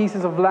are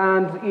pieces of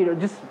land,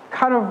 just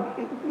kind of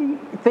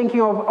thinking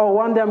of,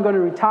 one day I'm going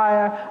to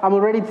retire. I'm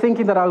already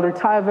thinking that I'll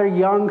retire very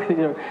young,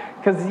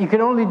 because you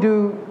can only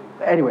do,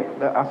 anyway,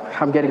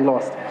 I'm getting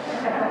lost.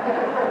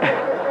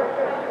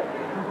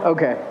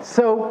 Okay,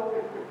 so,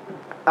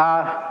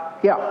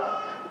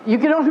 you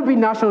can only be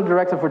national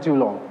director for too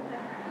long,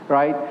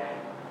 right?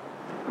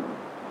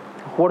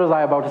 What was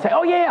I about to say?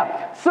 Oh,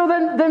 yeah. So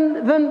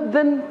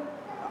then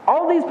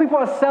all these people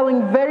are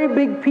selling very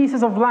big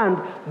pieces of land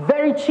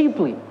very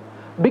cheaply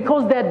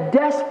because they're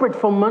desperate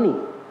for money.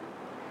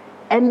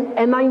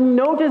 And I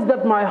noticed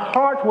that my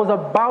heart was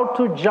about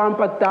to jump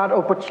at that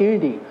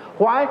opportunity.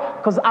 Why?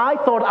 Because I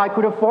thought I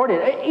could afford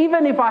it.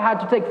 Even if I had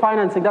to take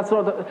financing, that's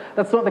not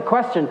the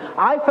question.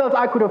 I felt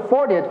I could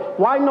afford it.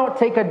 Why not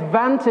take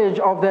advantage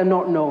of their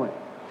not knowing?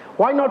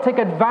 Why not take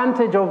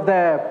advantage of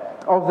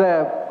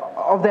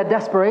their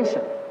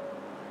desperation?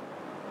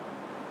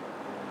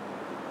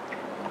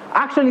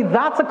 Actually,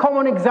 that's a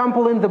common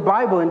example in the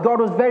Bible, and God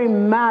was very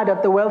mad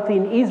at the wealthy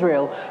in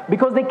Israel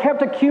because they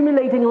kept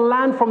accumulating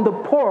land from the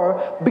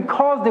poor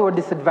because they were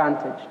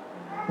disadvantaged,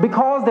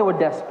 because they were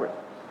desperate.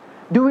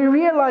 Do we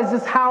realize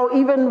just how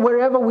even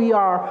wherever we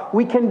are,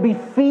 we can be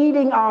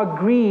feeding our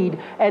greed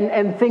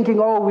and thinking,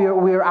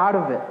 we're out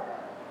of it?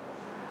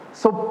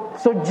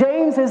 So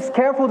James is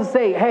careful to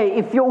say, hey,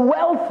 if you're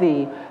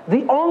wealthy,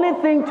 the only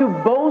thing to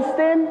boast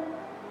in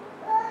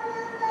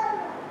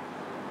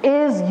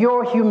is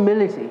your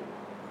humility.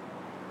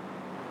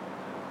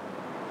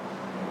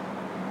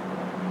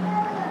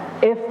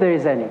 If there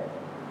is any.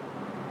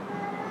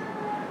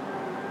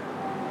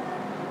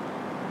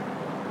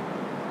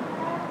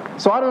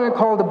 So I don't want to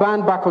call the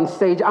band back on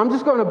stage. I'm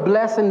just going to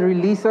bless and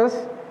release us.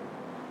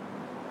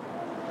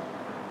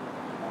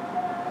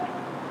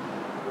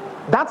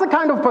 That's the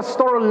kind of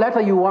pastoral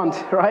letter you want,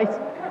 right?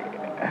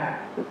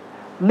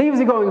 Leaves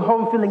you going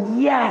home feeling,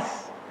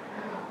 yes.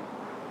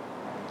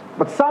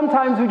 But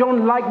sometimes we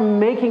don't like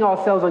making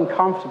ourselves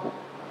uncomfortable.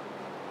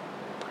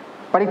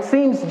 But it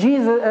seems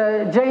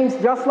James,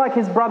 just like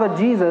his brother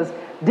Jesus,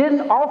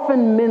 didn't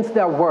often mince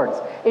their words.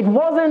 It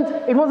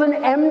wasn't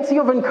empty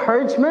of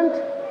encouragement,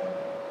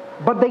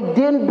 but they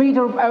didn't beat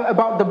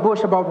about the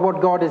bush about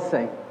what God is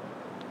saying.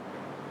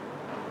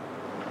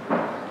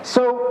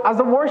 So as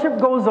the worship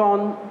goes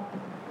on,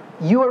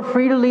 you are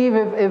free to leave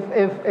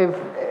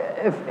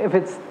if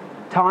it's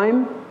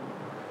time,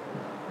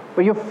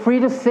 but you're free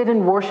to sit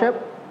and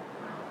worship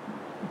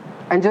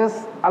and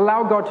just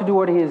allow God to do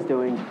what He is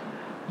doing.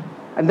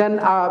 And then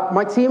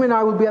my team and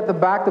I will be at the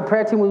back. The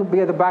prayer team will be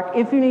at the back.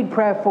 If you need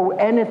prayer for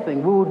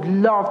anything, we would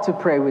love to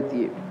pray with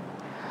you.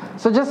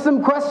 So just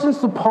some questions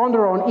to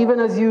ponder on, even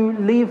as you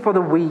leave for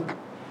the week.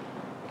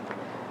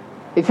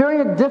 If you're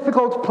in a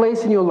difficult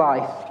place in your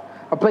life,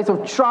 a place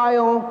of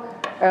trial,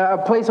 a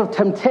place of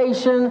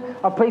temptation,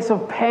 a place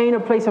of pain, a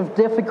place of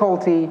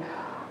difficulty,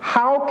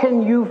 how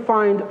can you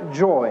find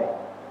joy?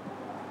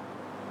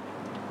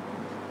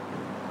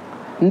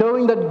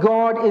 Knowing that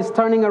God is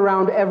turning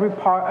around every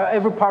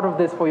part of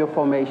this for your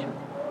formation.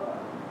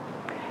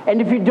 And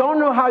if you don't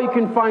know how you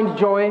can find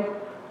joy,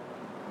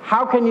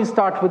 how can you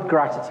start with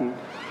gratitude?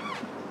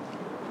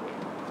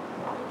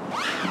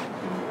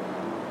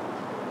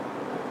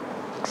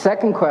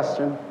 Second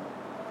question,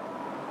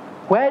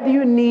 where do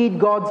you need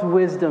God's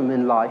wisdom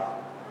in life?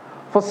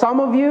 For some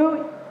of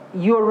you,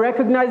 you're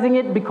recognizing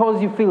it because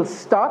you feel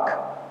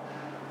stuck.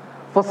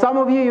 For some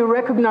of you, you're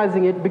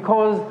recognizing it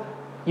because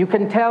you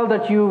can tell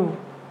that you've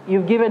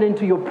given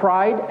into your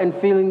pride and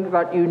feeling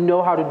that you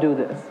know how to do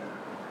this.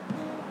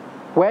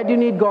 Where do you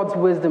need God's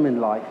wisdom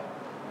in life?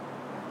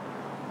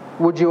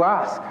 Would you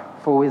ask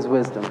for His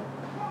wisdom?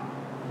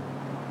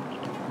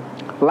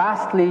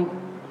 Lastly,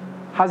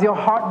 has your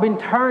heart been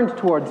turned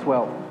towards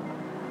wealth?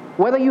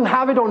 Whether you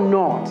have it or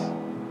not,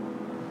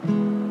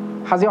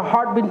 has your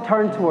heart been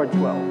turned towards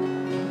wealth?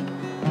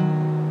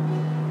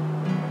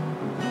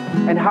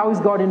 And how is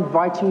God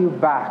inviting you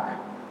back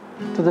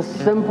to the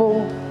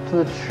simple, to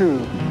the true?